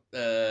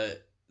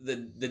 The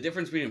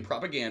difference between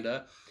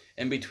propaganda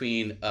and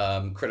between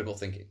critical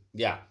thinking.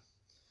 Yeah.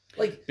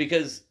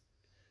 Because,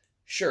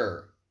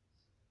 sure,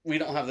 we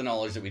don't have the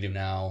knowledge that we do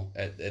now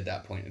at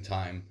that point in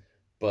time,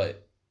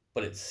 but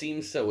it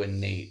seems so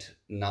innate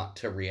not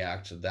to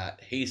react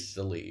that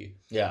hastily.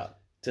 Yeah.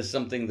 To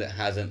something that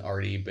hasn't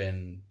already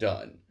been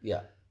done.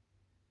 Yeah.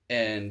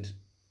 And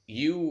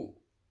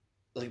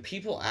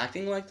people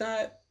acting like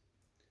that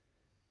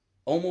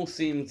almost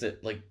seems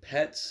that, like,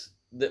 pets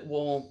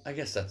I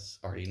guess that's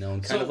already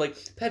known. Kind of like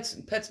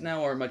pets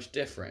now are much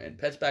different.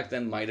 Pets back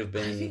then might have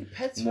been, I think,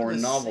 pets more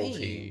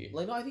novelty. Same.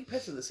 Like, no, I think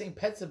pets are the same.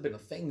 Pets have been a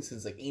thing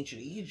since like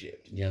ancient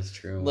Egypt. Yeah, it's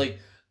true. Like,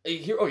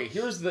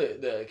 here's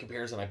the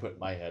comparison I put in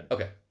my head.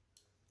 Okay.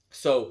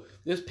 So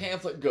this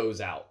pamphlet goes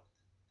out,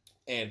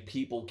 and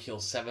people kill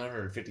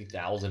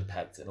 750,000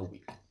 pets in a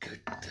week.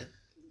 Good.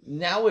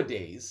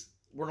 Nowadays,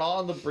 we're not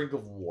on the brink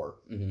of war,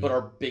 but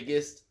our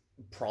biggest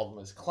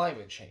problem is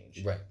climate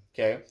change. Right.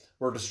 Okay?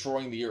 We're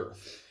destroying the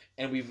earth.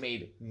 And we've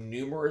made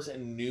numerous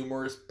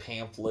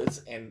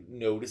pamphlets and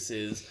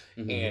notices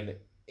and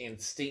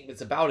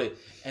statements about it.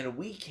 And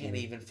we can't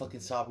even fucking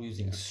stop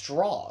using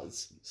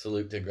straws.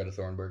 Salute to Greta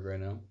Thunberg right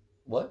now.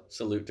 What?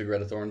 Salute to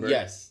Greta Thunberg.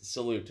 Yes,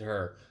 salute to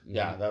her.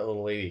 Yeah, that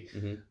little lady.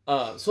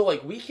 So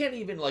like we can't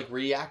even like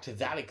react to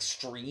that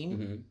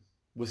extreme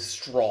with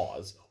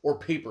straws or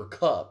paper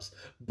cups.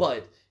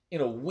 But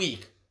in a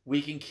week,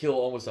 we can kill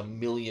almost 1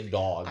 million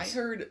dogs. I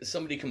heard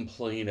somebody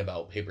complain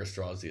about paper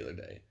straws the other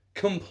day.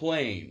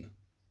 Complain.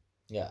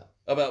 Yeah.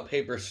 About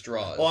paper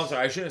straws. Oh, I'm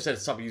sorry. I shouldn't have said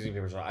stop using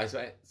paper straws. I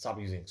said stop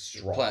using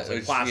straws.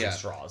 Plastic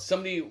straws.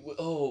 Somebody,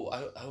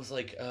 I was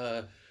like,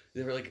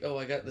 they were like,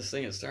 I got this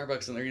thing at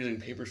Starbucks and they're using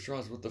paper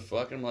straws. What the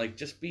fuck? And I'm like,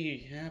 just be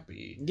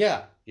happy.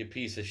 Yeah. You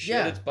piece of shit.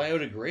 Yeah. It's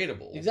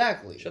biodegradable.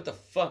 Exactly. Shut the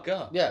fuck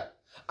up. Yeah.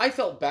 I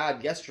felt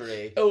bad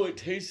yesterday. Oh, it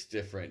tastes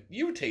different.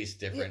 You taste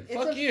different.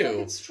 Fuck you.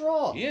 Fucking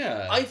straw.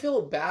 Yeah. I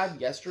felt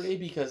bad yesterday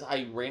because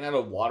I ran out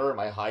of water in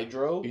my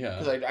hydro. Yeah.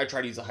 Because I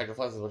tried to use the hydro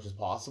flask as much as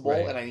possible.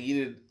 Right.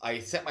 And I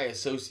sent my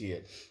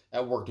associate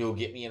at work to go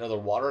get me another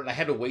water. And I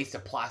had to waste a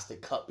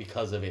plastic cup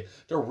because of it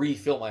to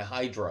refill my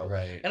hydro.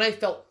 Right. And I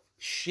felt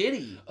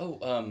shitty.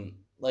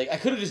 Like I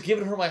could have just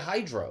given her my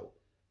hydro.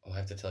 Oh, I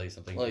have to tell you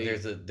something. Like,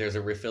 there's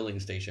a refilling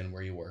station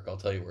where you work. I'll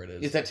tell you where it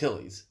is. It's at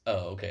Tilly's.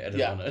 Oh, okay. I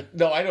didn't want to.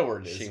 No, I know where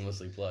it is.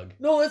 Shamelessly plug.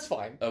 No, that's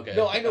fine. Okay.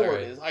 No, I know where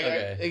it is.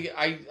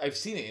 I've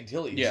seen it in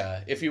Tilly's.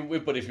 Yeah, if you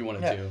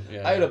wanted to.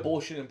 Yeah. I had a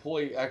bullshit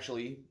employee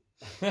actually.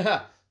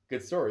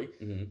 Good story.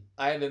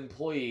 I had an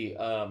employee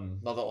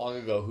not that long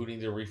ago who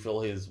needed to refill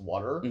his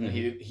water, and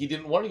he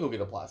didn't want to go get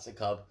a plastic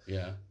cup.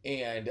 Yeah.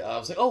 And I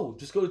was like, "Oh,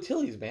 just go to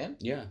Tilly's, man."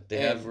 Yeah, they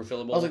have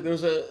refillable. I was like,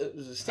 "There's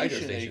a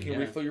station that you can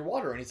refill your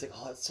water," and he's like,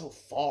 "Oh, that's so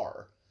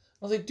far."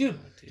 I was like, "Dude,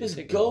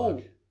 just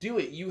go do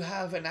it. You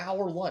have an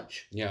hour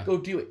lunch. Yeah, go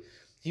do it."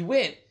 He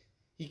went.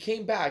 He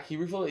came back. He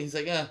refilled it. He's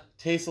like,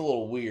 tastes a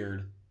little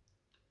weird."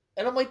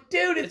 And I'm like,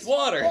 dude, it's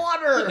water.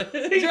 Water.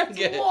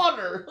 It's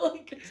water.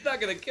 Like, it's not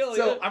gonna kill you.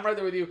 So I'm right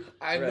there with you.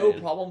 I have no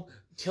problem.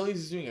 Tilly's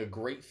is doing a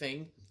great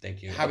thing.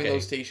 Thank you. Having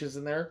those stations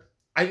in there,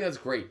 I think that's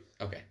great.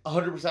 Okay.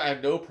 100%. I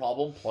have no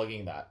problem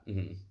plugging that.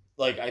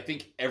 Like, I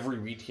think every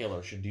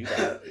retailer should do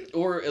that,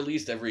 or at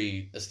least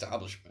every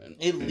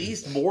establishment. At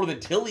least more than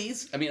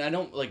Tilly's. I mean,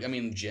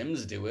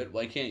 gyms do it.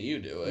 Why can't you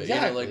do it?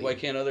 Exactly. You know, like, why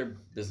can't other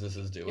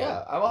businesses do it?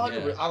 Yeah, I'm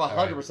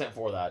 100%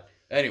 for that.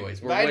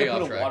 Anyways, we're way off track. If I had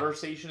to put a water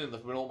station in the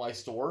middle of my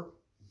store,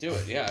 do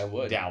it. Yeah, I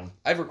would. Down.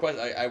 I work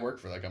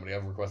for that company.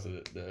 I've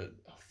requested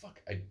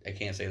I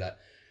can't say that.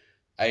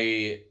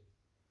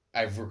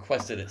 I've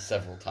requested it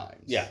several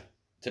times. Yeah.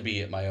 To be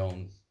at my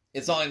own.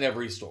 It's not in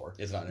every store.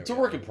 It's not. It's a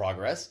work in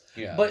progress.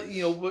 Yeah. But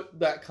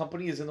that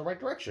company is in the right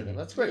direction, and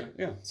that's great.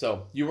 Yeah.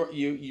 So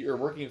you're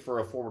working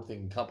for a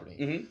forward-thinking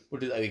company,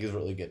 which I think is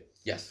really good.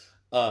 Yes.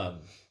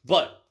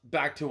 But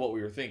back to what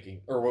we were thinking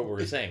or what we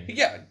were saying.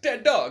 Yeah,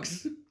 dead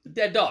dogs.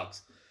 Dead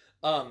dogs.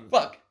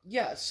 Fuck.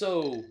 Yeah.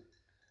 So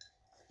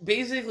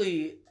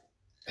basically,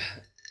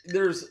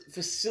 there's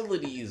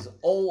facilities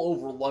all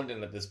over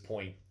London at this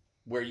point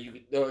where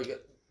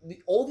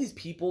all these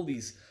people,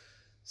 these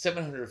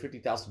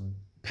 750,000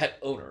 pet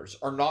owners,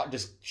 are not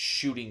just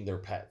shooting their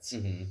pets.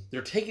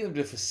 They're taking them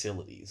to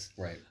facilities.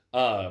 Right.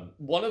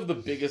 One of the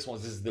biggest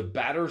ones is the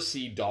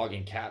Battersea Dog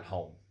and Cat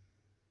Home,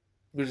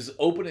 which is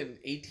opened in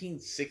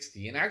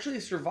 1860 and actually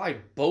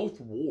survived both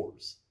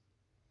wars,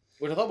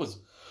 which I thought was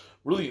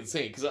really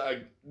insane because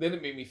then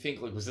it made me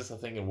think, like, was this a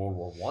thing in World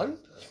War One?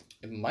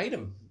 It might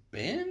have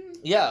been.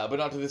 Yeah, but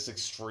not to this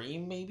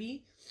extreme,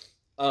 maybe.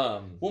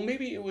 Well,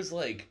 maybe it was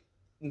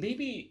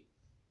maybe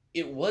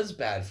it was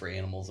bad for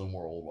animals in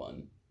World War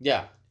One.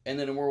 Yeah, and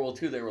then in World War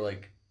Two they were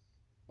like,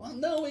 well,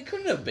 no, it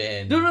couldn't have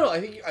been. No. I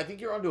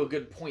think you're onto a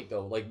good point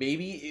though. Like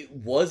maybe it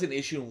was an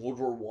issue in World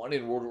War One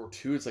and World War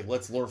Two. It's like,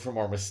 let's learn from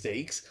our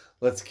mistakes.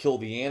 Let's kill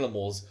the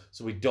animals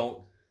so we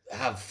don't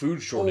have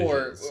food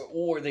shortages.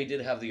 Or they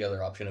did have the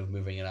other option of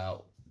moving it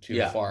out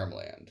to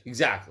farmland.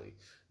 Exactly.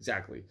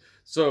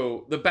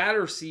 So the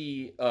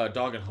Battersea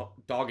dog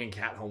and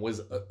cat home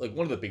was like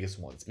one of the biggest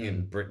ones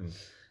in Britain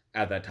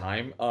at that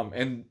time.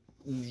 And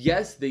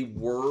yes, they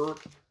were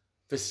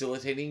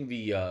facilitating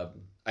the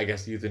I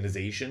guess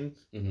euthanization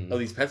of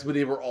these pets, but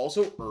they were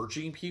also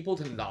urging people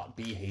to not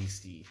be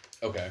hasty.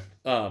 Okay.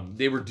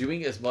 They were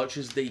doing as much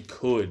as they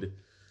could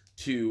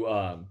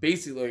to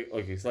basically,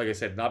 like I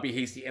said, not be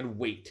hasty and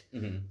wait.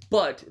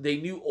 But they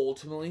knew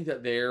ultimately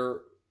that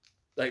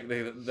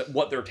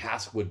what their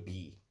task would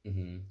be.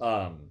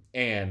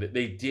 And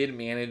they did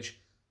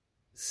manage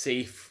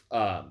safe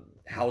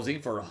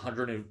housing for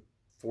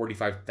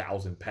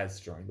 145,000 pets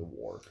during the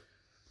war.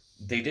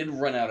 They did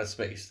run out of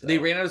space, though. They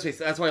ran out of space.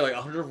 That's why, like,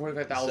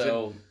 145,000...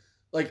 So,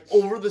 like,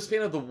 over the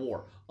span of the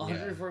war,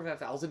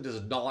 145,000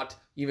 does not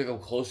even come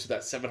close to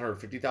that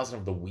 750,000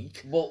 of the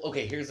week. Well,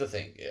 okay, here's the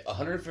thing.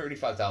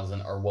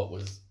 135,000 are what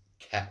was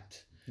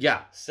kept.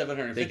 Yeah.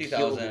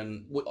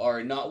 750,000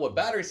 are not what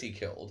Battersea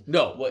killed.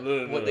 No.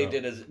 What they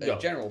did as a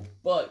general.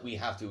 But we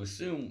have to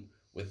assume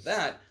with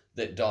that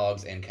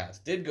dogs and cats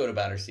did go to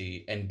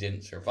Battersea and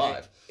didn't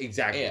survive.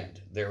 Exactly.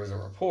 And there was a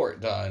report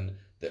done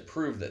that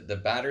proved that the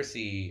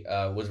Battersea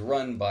was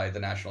run by the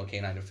National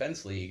Canine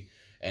Defense League,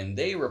 and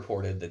they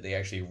reported that they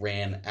actually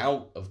ran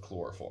out of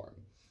chloroform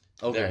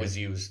that was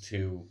used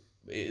to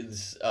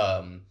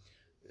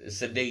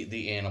sedate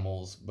the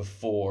animals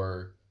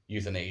before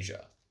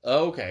euthanasia.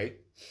 Okay.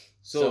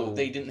 So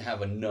they didn't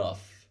have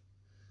enough.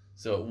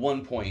 So at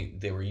one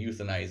point, they were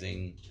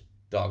euthanizing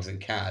dogs and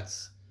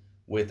cats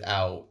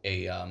without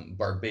a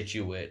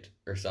barbiturate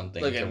or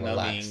something like to a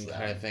relax numbing them.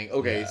 kind of thing.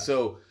 Okay,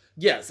 so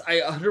yes,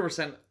 I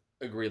 100%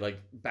 agree. Like,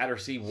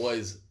 Battersea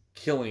was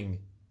killing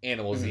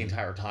animals the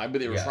entire time,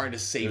 but they were trying to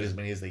save as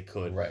many as they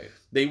could. Right.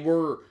 They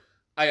were...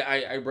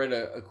 I read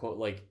a quote,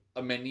 like,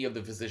 many of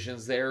the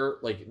physicians there,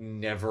 like,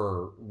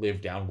 never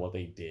lived down what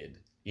they did.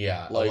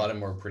 Yeah, like, a lot of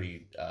them were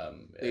pretty...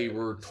 they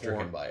were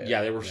stricken by it.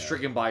 Yeah, they were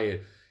stricken by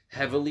it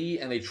heavily,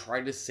 and they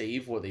tried to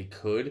save what they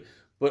could,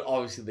 but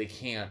obviously they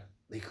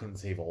couldn't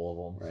save all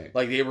of them. Right.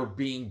 Like, they were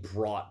being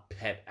brought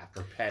pet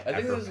after pet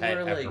after pet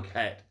after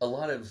pet. A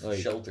lot of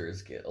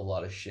shelters get a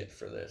lot of shit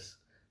for this.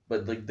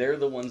 But, like, they're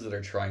the ones that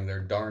are trying their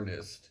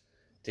darndest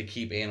to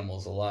keep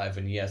animals alive.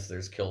 And yes,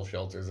 there's kill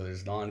shelters and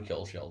there's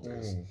non-kill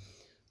shelters.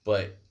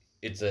 But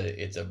it's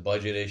a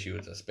budget issue.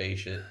 It's a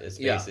space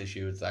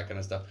issue. It's that kind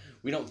of stuff.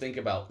 We don't think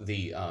about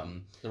the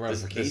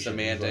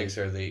semantics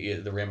or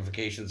the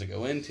ramifications that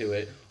go into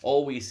it.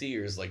 All we see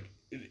is, like,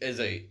 as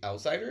a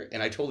outsider,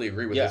 and I totally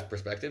agree with this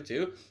perspective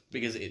too,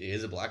 because it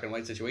is a black and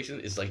white situation.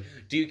 It's like,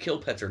 do you kill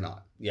pets or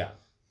not? Yeah.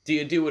 Do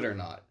you do it or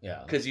not?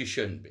 Yeah. Because you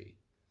shouldn't be.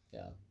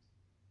 Yeah.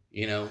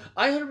 You know?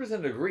 I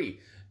 100% agree.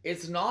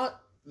 It's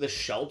not the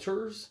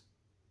shelters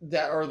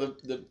that are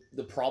the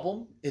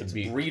problem. It's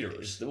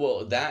breeders.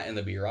 Well, that and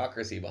the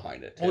bureaucracy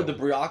behind it, too. Well, the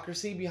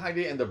bureaucracy behind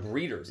it and the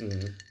breeders.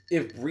 Mm-hmm.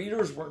 If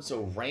breeders weren't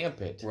so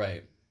rampant,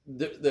 right,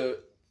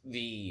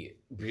 the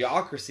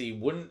bureaucracy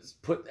wouldn't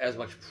put as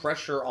much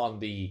pressure on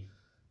the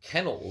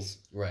kennels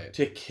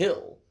to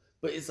kill.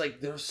 But it's like,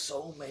 there's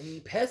so many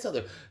pets out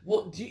there.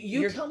 Well,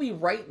 you tell me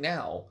right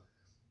now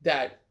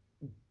that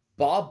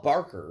Bob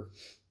Barker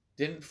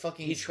didn't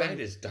fucking... He tried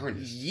his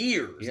darndest.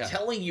 Years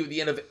telling you at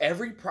the end of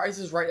every Price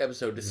is Right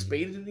episode to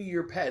spade it into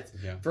your pets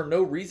for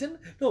no reason.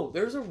 No,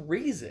 there's a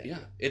reason. Yeah.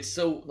 It's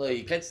so,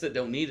 like, pets that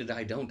don't need to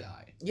die don't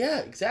die. Yeah,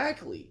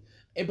 exactly.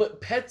 But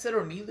pets that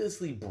are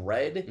needlessly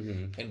bred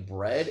and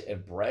bred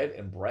and bred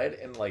and bred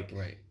and, like,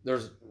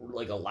 there's,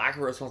 like, a lack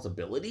of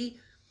responsibility,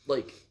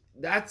 like...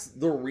 That's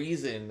the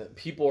reason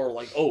people are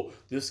like, oh,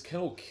 this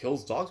kennel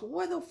kills dogs.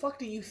 Why the fuck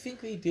do you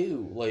think they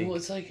do? Like, well,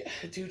 it's like,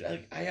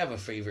 dude, I have a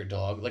favorite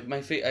dog. Like,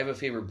 I have a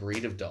favorite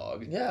breed of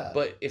dog. Yeah.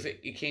 But if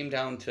it came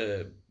down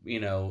to,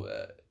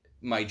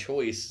 my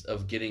choice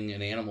of getting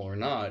an animal or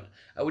not,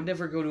 I would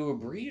never go to a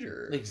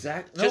breeder.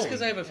 Exactly. Just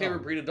because I have a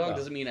favorite breed of dog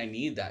doesn't mean I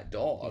need that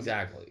dog.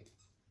 Exactly.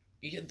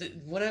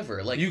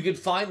 Whatever. Like, you could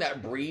find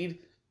that breed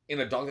in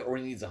a dog that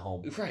already needs a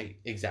home. Right.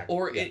 Exactly.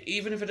 Or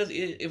even if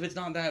if it's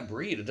not that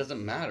breed, it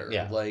doesn't matter.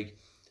 Yeah. Like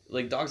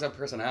dogs have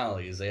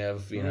personalities. They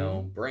have,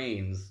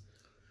 brains.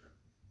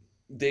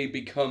 They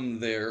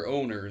become their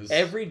owners.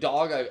 Every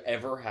dog I've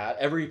ever had,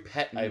 every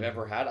pet I've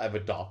ever had, I've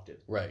adopted.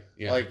 Right.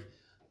 Yeah. Like,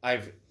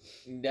 I've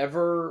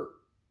never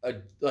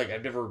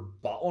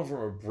bought one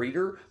from a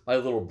breeder. My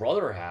little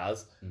brother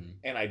has,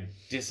 and I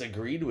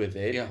disagreed with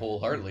it. Yeah,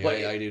 wholeheartedly.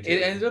 I do too.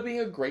 It ended up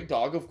being a great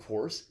dog, of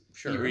course.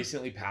 Sure. He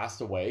recently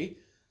passed away.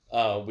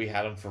 We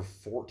had him for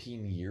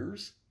 14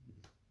 years,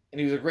 and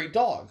he was a great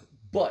dog.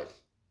 But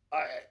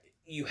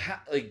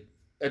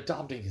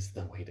adopting is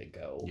the way to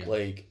go. Yeah.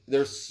 Like,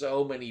 there's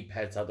so many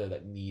pets out there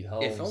that need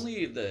homes. If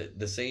only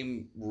the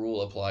same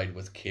rule applied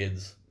with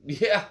kids.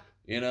 Yeah.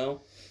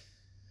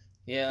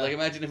 Yeah. Like,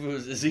 imagine if it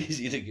was as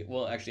easy to get...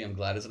 Well, actually, I'm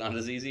glad it's not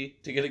as easy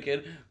to get a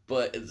kid.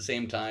 But at the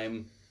same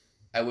time,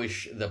 I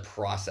wish the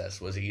process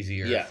was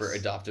easier for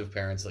adoptive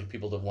parents, like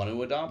people that want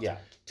to adopt,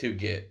 to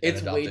get an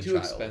adopted child. It's way too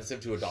expensive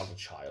to adopt a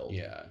child.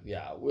 Yeah.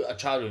 Yeah, a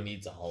child who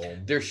needs a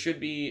home. There should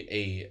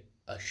be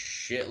a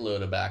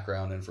shitload of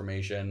background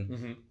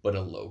information, but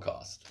a low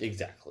cost.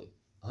 Exactly.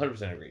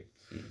 100% agree.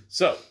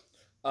 So,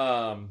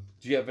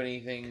 do you have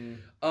anything?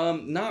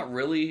 Not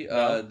really.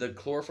 No? The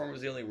chloroform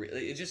was the only...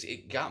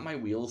 It got my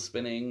wheels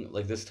spinning,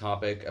 like this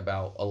topic,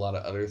 about a lot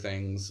of other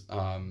things,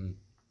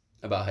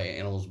 about how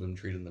animals have been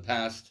treated in the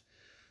past.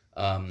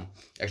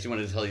 Actually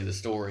wanted to tell you the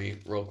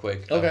story real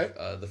quick of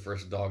the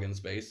first dog in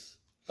space.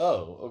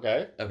 Oh,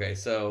 okay. Okay,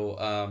 so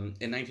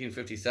in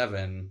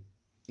 1957,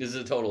 this is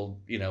a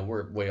total,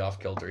 we're way off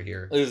kilter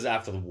here. This is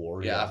after the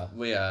war, yeah.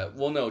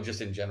 Well, no,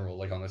 just in general,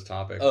 like on this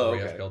topic,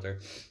 way off kilter.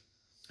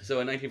 So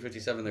in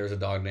 1957, there was a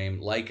dog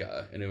named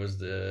Laika, and it was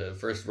the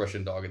first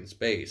Russian dog in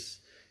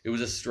space. It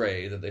was a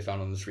stray that they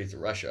found on the streets of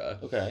Russia.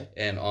 Okay.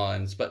 And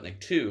on Sputnik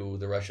 2,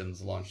 the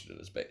Russians launched it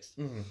into space.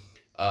 Mm-hmm.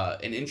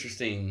 An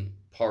interesting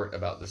part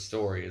about the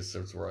story is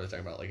sort of where I was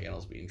talking about like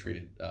animals being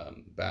treated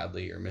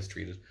badly or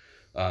mistreated.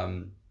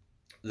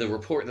 The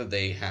report that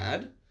they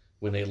had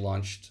when they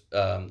launched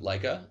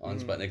Laika on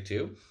Sputnik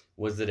 2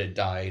 was that it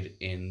died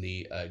in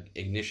the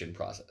ignition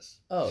process.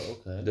 Oh,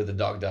 okay. That the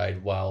dog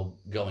died while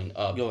going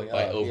up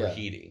by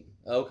overheating.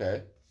 Yeah.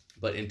 Okay.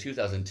 But in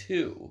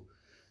 2002,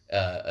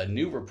 a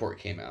new report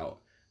came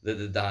out that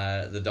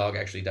the dog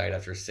actually died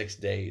after 6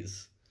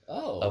 days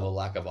of a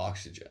lack of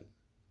oxygen.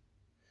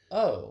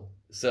 Oh.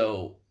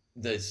 So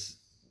the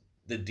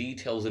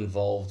details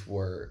involved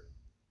were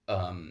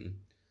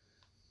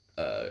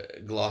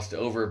glossed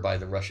over by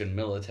the Russian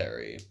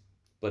military,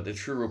 but the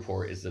true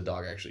report is the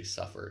dog actually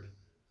suffered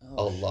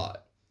a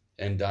lot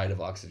and died of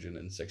oxygen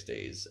in 6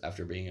 days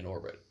after being in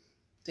orbit.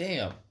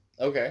 Damn.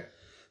 Okay.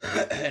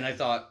 And I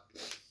thought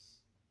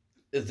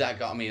that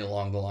got me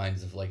along the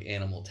lines of like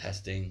animal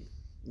testing.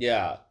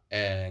 Yeah.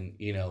 And,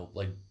 you know,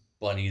 like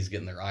bunnies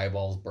getting their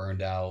eyeballs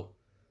burned out.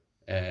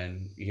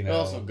 And, you know, it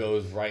also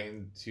goes right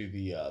into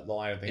the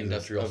line of things.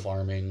 Industrial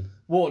farming.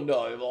 Well,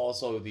 no,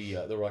 also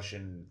the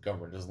Russian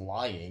government is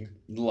lying.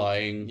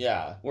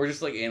 Yeah. Or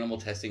just like animal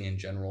testing in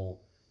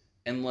general.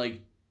 And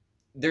like,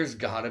 there's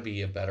got to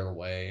be a better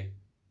way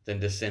than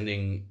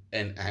descending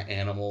an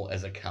animal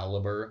as a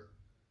caliber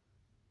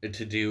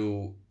to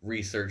do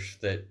research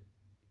that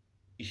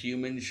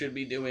humans should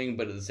be doing,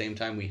 but at the same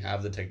time we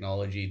have the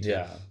technology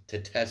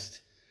to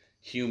test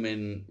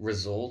human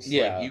results.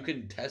 Yeah. Like, you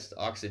can test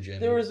oxygen.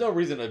 There was no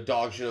reason a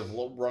dog should have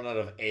run out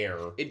of air.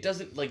 It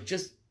doesn't, like,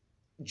 just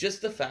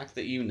the fact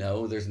that you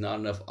know there's not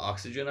enough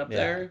oxygen up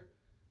there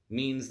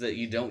means that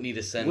you don't need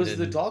to send Was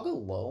the dog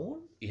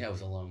alone? Yeah, it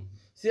was alone.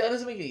 See, that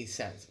doesn't make any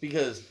sense,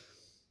 because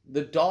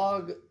the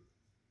dog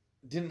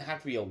didn't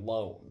have to be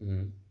alone.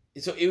 Mm-hmm.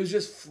 So it was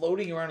just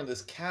floating around in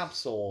this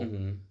capsule,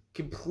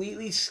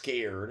 completely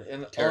scared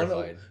and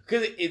terrified.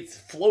 Because it's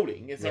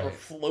floating. It's never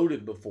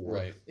floated before.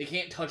 Right. It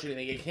can't touch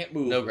anything. It can't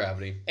move. No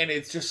gravity. And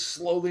it's just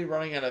slowly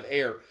running out of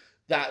air.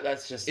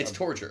 That's just... It's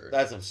torture.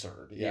 That's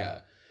absurd. Yeah.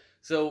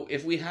 So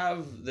if we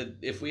have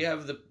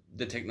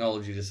the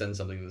technology to send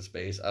something into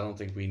space, I don't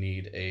think we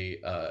need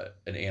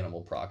an animal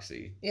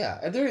proxy. Yeah,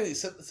 and they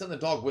send the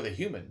dog with a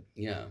human.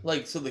 Yeah.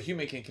 Like, so the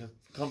human can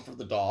come for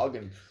the dog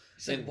and...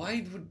 And why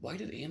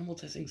did animal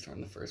testing start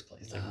in the first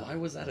place? Like, why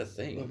was that a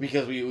thing?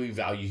 Because we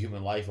value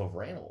human life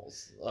over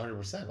animals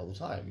 100% all the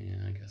time.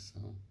 Yeah, I guess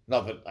so.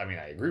 Not that, I mean,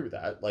 I agree with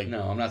that. Like,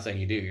 no, I'm not saying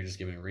you do. You're just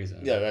giving a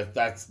reason. Yeah,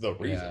 that's the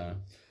reason.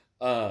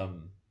 Yeah.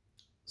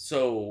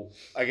 So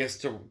I guess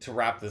to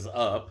wrap this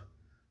up,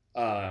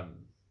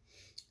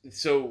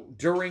 so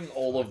during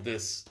all of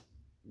this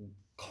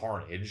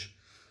carnage,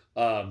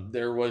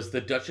 there was the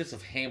Duchess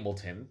of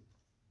Hamilton.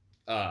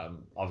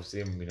 Obviously,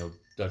 you know,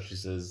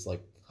 duchesses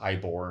like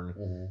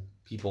highborn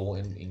people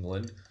in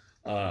England.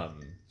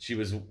 She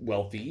was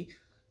wealthy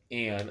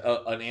and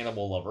an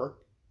animal lover.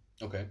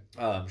 Okay.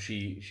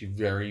 She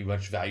very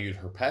much valued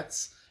her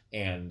pets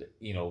and,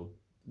 you know,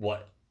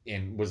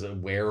 was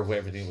aware of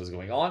everything that was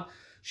going on.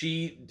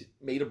 She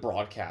made a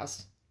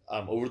broadcast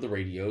over the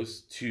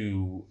radios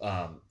to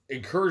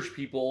encourage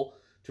people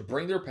to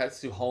bring their pets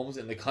to homes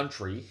in the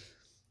country,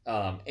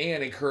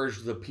 and encourage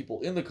the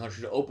people in the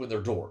country to open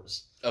their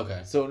doors.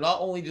 Okay. So not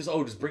only just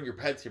bring your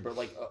pets here, but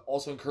like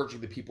also encouraging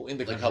the people in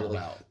the country, help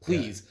them out.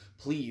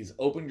 Please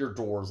open your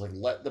doors. Like,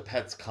 let the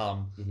pets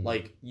come. Mm-hmm.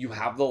 Like, you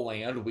have the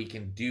land, we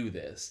can do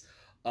this.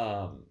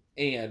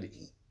 And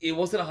it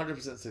wasn't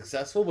 100%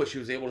 successful, but she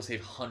was able to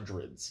save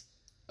hundreds.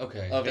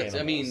 Okay. Of animals.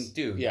 I mean,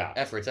 dude. Yeah.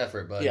 Effort's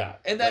effort, but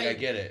and that, I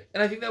get it.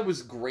 And I think that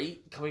was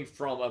great coming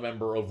from a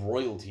member of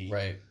royalty,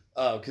 right?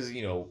 Because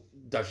you know,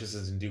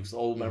 duchesses and dukes,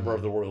 old member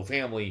of the royal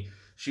family.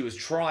 She was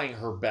trying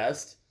her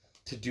best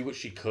to do what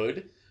she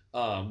could,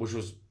 which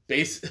was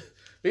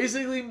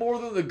basically more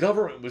than the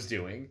government was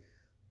doing,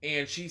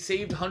 and she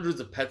saved hundreds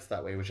of pets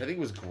that way, which I think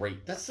was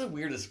great. That's the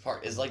weirdest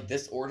part, is like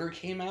this order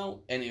came out,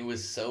 and it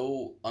was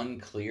so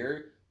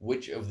unclear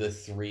which of the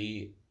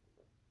three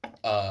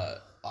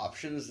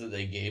options that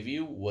they gave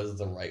you was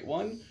the right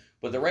one,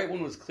 but the right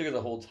one was clear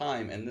the whole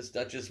time, and this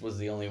duchess was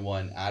the only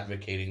one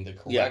advocating the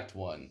correct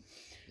one.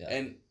 Yeah.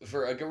 And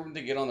for a government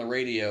to get on the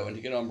radio and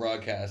to get on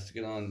broadcast, to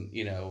get on,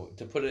 you know,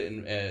 to put it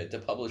in, to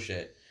publish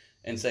it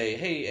and say,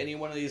 hey, any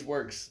one of these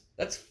works,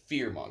 that's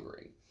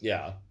fear-mongering.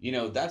 Yeah. You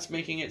know, that's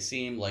making it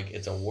seem like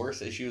it's a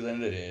worse issue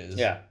than it is.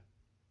 Yeah.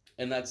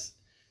 And that's,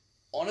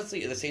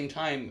 honestly, at the same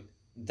time,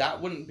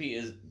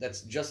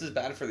 that's just as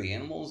bad for the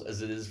animals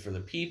as it is for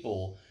the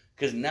people,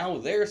 because now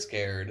they're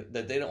scared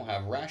that they don't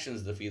have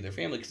rations to feed their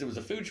family because it was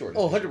a food shortage.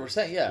 Oh,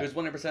 100%, yeah. It was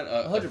 100%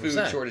 a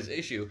food shortage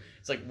issue.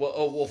 It's like,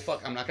 well,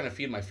 fuck, I'm not going to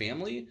feed my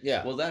family?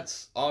 Yeah. Well,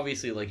 that's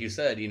obviously, like you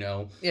said, you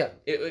know. Yeah.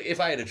 If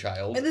I had a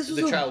child,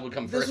 the child would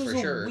come first for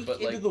sure. This was a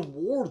week into the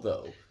war,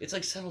 though. It's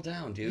like, settle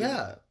down, dude.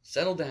 Yeah.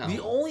 Settle down.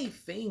 The only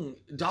thing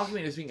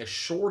documented as being a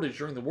shortage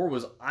during the war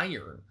was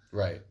iron.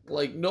 Right.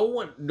 Like no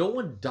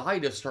one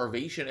died of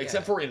starvation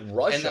except for in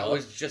Russia. And that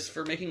was just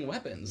for making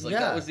weapons. Like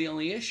that was the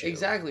only issue.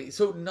 Exactly.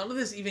 So none of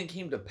this even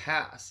came to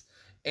pass.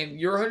 And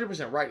you're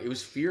 100% right. It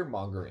was fear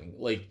mongering.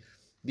 Like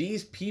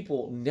these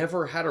people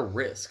never had a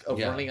risk of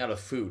running out of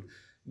food.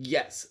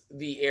 Yes,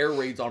 the air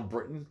raids on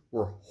Britain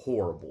were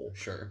horrible.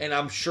 Sure. And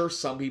I'm sure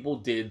some people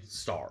did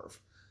starve.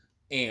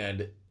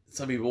 And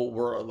some people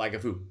were lack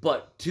of food.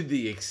 But to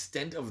the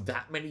extent of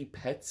that many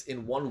pets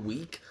in 1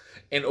 week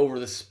and over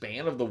the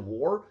span of the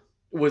war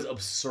was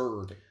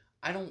absurd.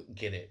 I don't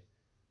get it.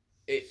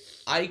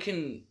 If I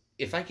can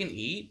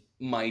eat,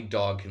 my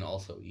dog can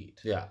also eat.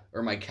 Yeah.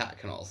 Or my cat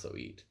can also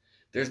eat.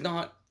 There's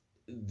not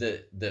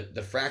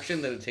the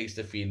fraction that it takes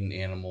to feed an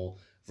animal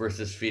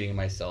versus feeding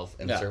myself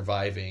and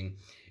surviving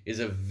is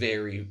a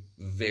very,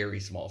 very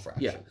small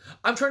fraction. Yeah.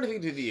 I'm trying to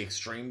think to the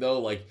extreme, though,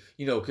 like,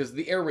 because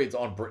the air raids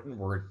on Britain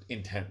were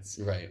intense.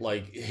 Right.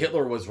 Like,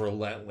 Hitler was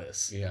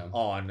relentless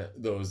on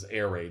those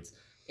air raids.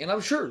 And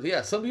I'm sure,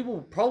 some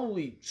people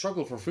probably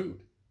struggled for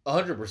food.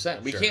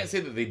 100%. We can't say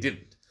that they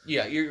didn't.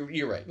 Yeah,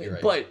 you're right. You're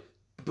right.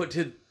 But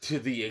to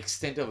the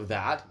extent of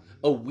that,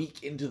 a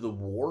week into the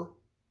war,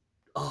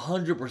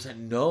 100%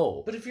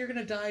 no. But if you're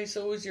gonna die,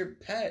 so is your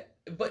pet.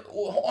 But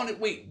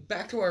wait,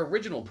 back to our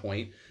original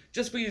point.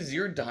 Just because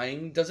you're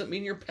dying doesn't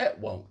mean your pet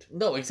won't.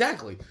 No,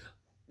 exactly.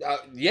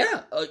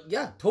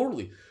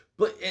 Totally.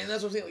 And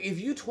that's what I'm saying. If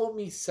you told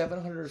me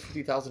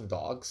 750,000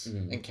 dogs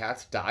and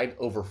cats died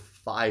over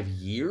 5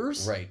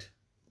 years, right?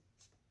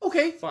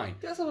 Okay, fine.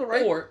 That's all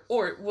right.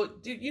 Or well,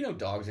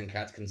 dogs and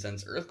cats can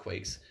sense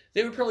earthquakes.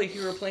 They would probably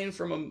hear a plane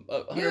from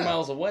 100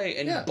 miles away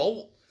and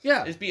bolt.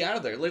 Yeah, just be out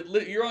of there.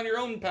 You're on your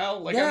own,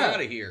 pal. I'm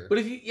out of here. But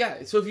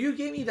so if you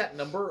gave me that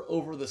number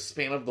over the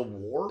span of the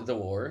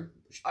war,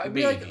 I'd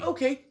be like,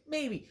 okay,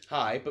 maybe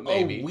high, but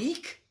maybe a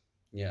week.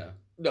 Yeah,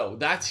 no,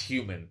 that's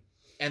human,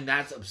 and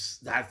that's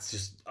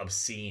just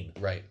obscene,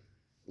 right?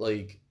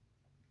 Like,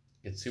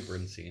 it's super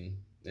obscene.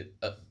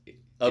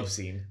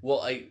 Obscene.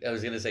 Well, I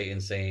was gonna say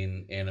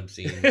insane and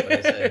obscene, but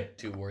I said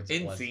two words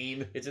at once.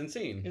 Insane. It's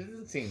insane. It's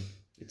insane.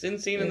 It's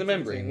insane in the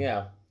membrane.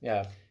 Insane.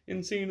 Yeah.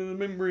 Insane in the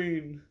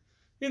membrane.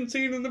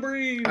 Insane in the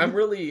brain. I'm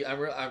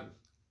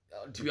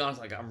to be honest,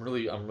 like I'm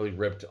really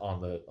ripped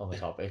on the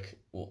topic.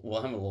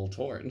 Well, I'm a little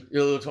torn.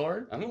 You're a little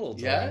torn? I'm a little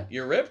torn. Yeah?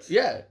 You're ripped?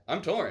 Yeah.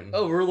 I'm torn.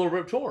 Oh, we're a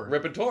little torn.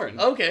 Rip and torn.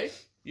 Okay.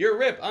 You're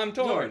Rip, I'm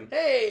Torn.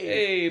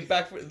 Hey,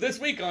 back for this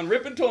week on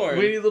Rip and Torn.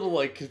 We need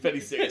little confetti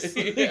sticks.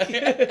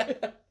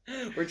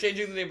 We're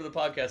changing the name of the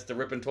podcast to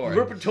Rip and Torn.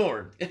 Rip and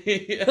Torn.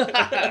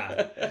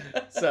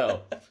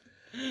 So,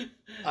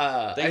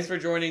 thanks for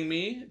joining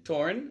me,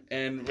 Torn,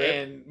 and Rip.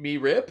 And me,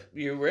 Rip.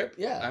 You, Rip.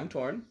 Yeah, I'm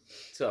Torn.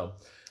 So,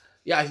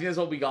 yeah, I think that's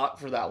what we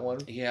got for that one.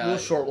 Yeah, a little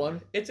short one.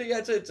 It's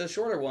a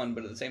shorter one,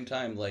 but at the same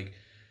time,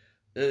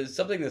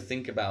 something to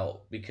think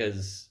about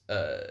because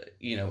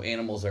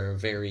animals are a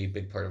very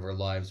big part of our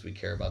lives. We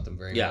care about them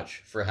very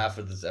much. For half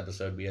of this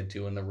episode, we had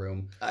two in the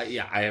room. I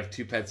have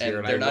two pets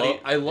here, and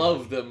I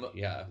love them.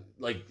 Yeah,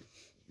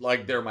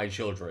 like they're my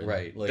children.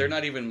 Right. They're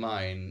not even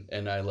mine,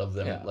 and I love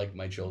them like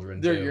my children.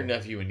 They're too. Your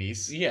nephew and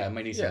niece. Yeah,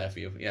 my niece and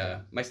nephew.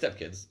 Yeah, my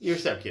stepkids. Your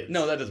stepkids.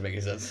 No, that doesn't make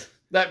any sense.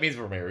 That means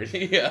we're married.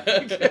 Yeah,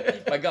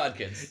 my god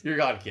kids. Your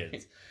god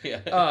kids.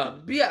 Yeah.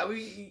 But yeah,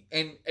 we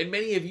and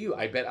many of you,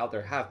 I bet, out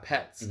there have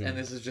pets, and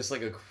this is just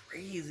like a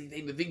crazy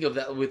thing to think of.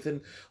 That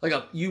within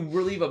you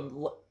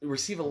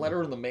receive a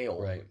letter in the mail,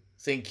 right,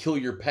 saying kill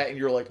your pet, and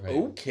you're like,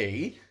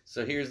 okay.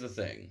 So here's the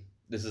thing: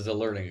 this is a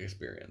learning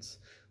experience.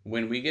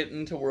 When we get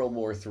into World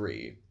War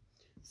III,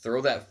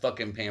 throw that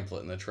fucking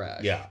pamphlet in the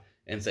trash. Yeah.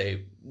 And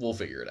say we'll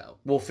figure it out.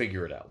 We'll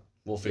figure it out.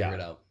 We'll figure it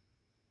out.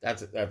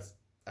 That's a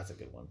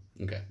good one.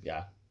 Okay.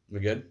 Yeah. We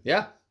good?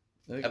 Yeah.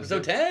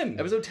 Episode 10.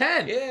 Episode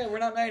 10. Yeah, we're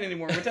not 9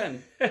 anymore. We're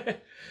 10.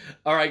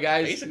 All right,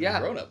 guys. Basically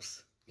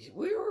grown-ups.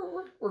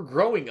 We're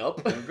growing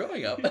up. We're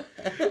growing up.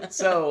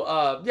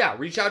 So,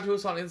 reach out to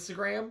us on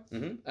Instagram.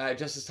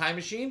 Justice Time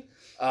Machine.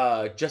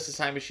 Justice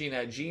Time Machine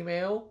at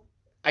Gmail.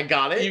 I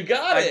got it. You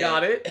got it. I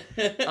got it.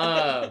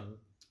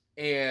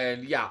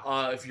 And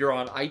if you're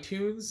on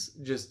iTunes,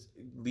 just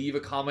leave a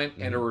comment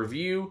and a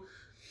review.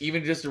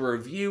 Even just a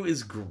review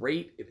is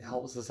great. It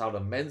helps us out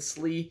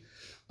immensely.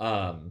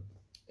 And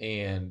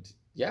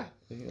yeah,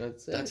 I think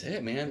that's it. That's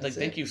it, man.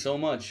 Thank you so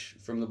much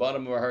from the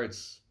bottom of our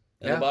hearts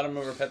and the bottom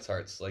of our pets'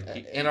 hearts.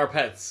 And our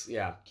pets,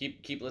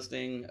 Keep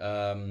listening.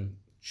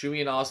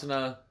 Shumi and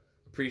Asuna,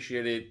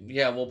 appreciate it.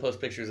 Yeah, we'll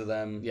post pictures of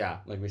them. Yeah,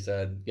 like we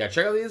said. Yeah,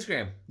 check out the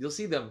Instagram. You'll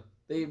see them.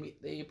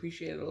 They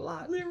appreciate it a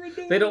lot.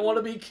 They don't want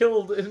to be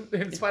killed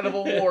in spite of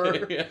a war.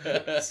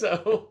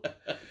 So,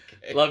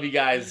 love you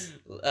guys.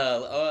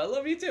 I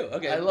love you too.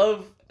 Okay. I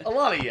love a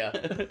lot of you.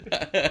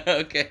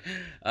 Okay.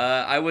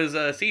 I was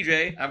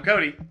CJ. I'm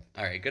Cody.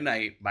 All right. Good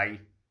night. Bye.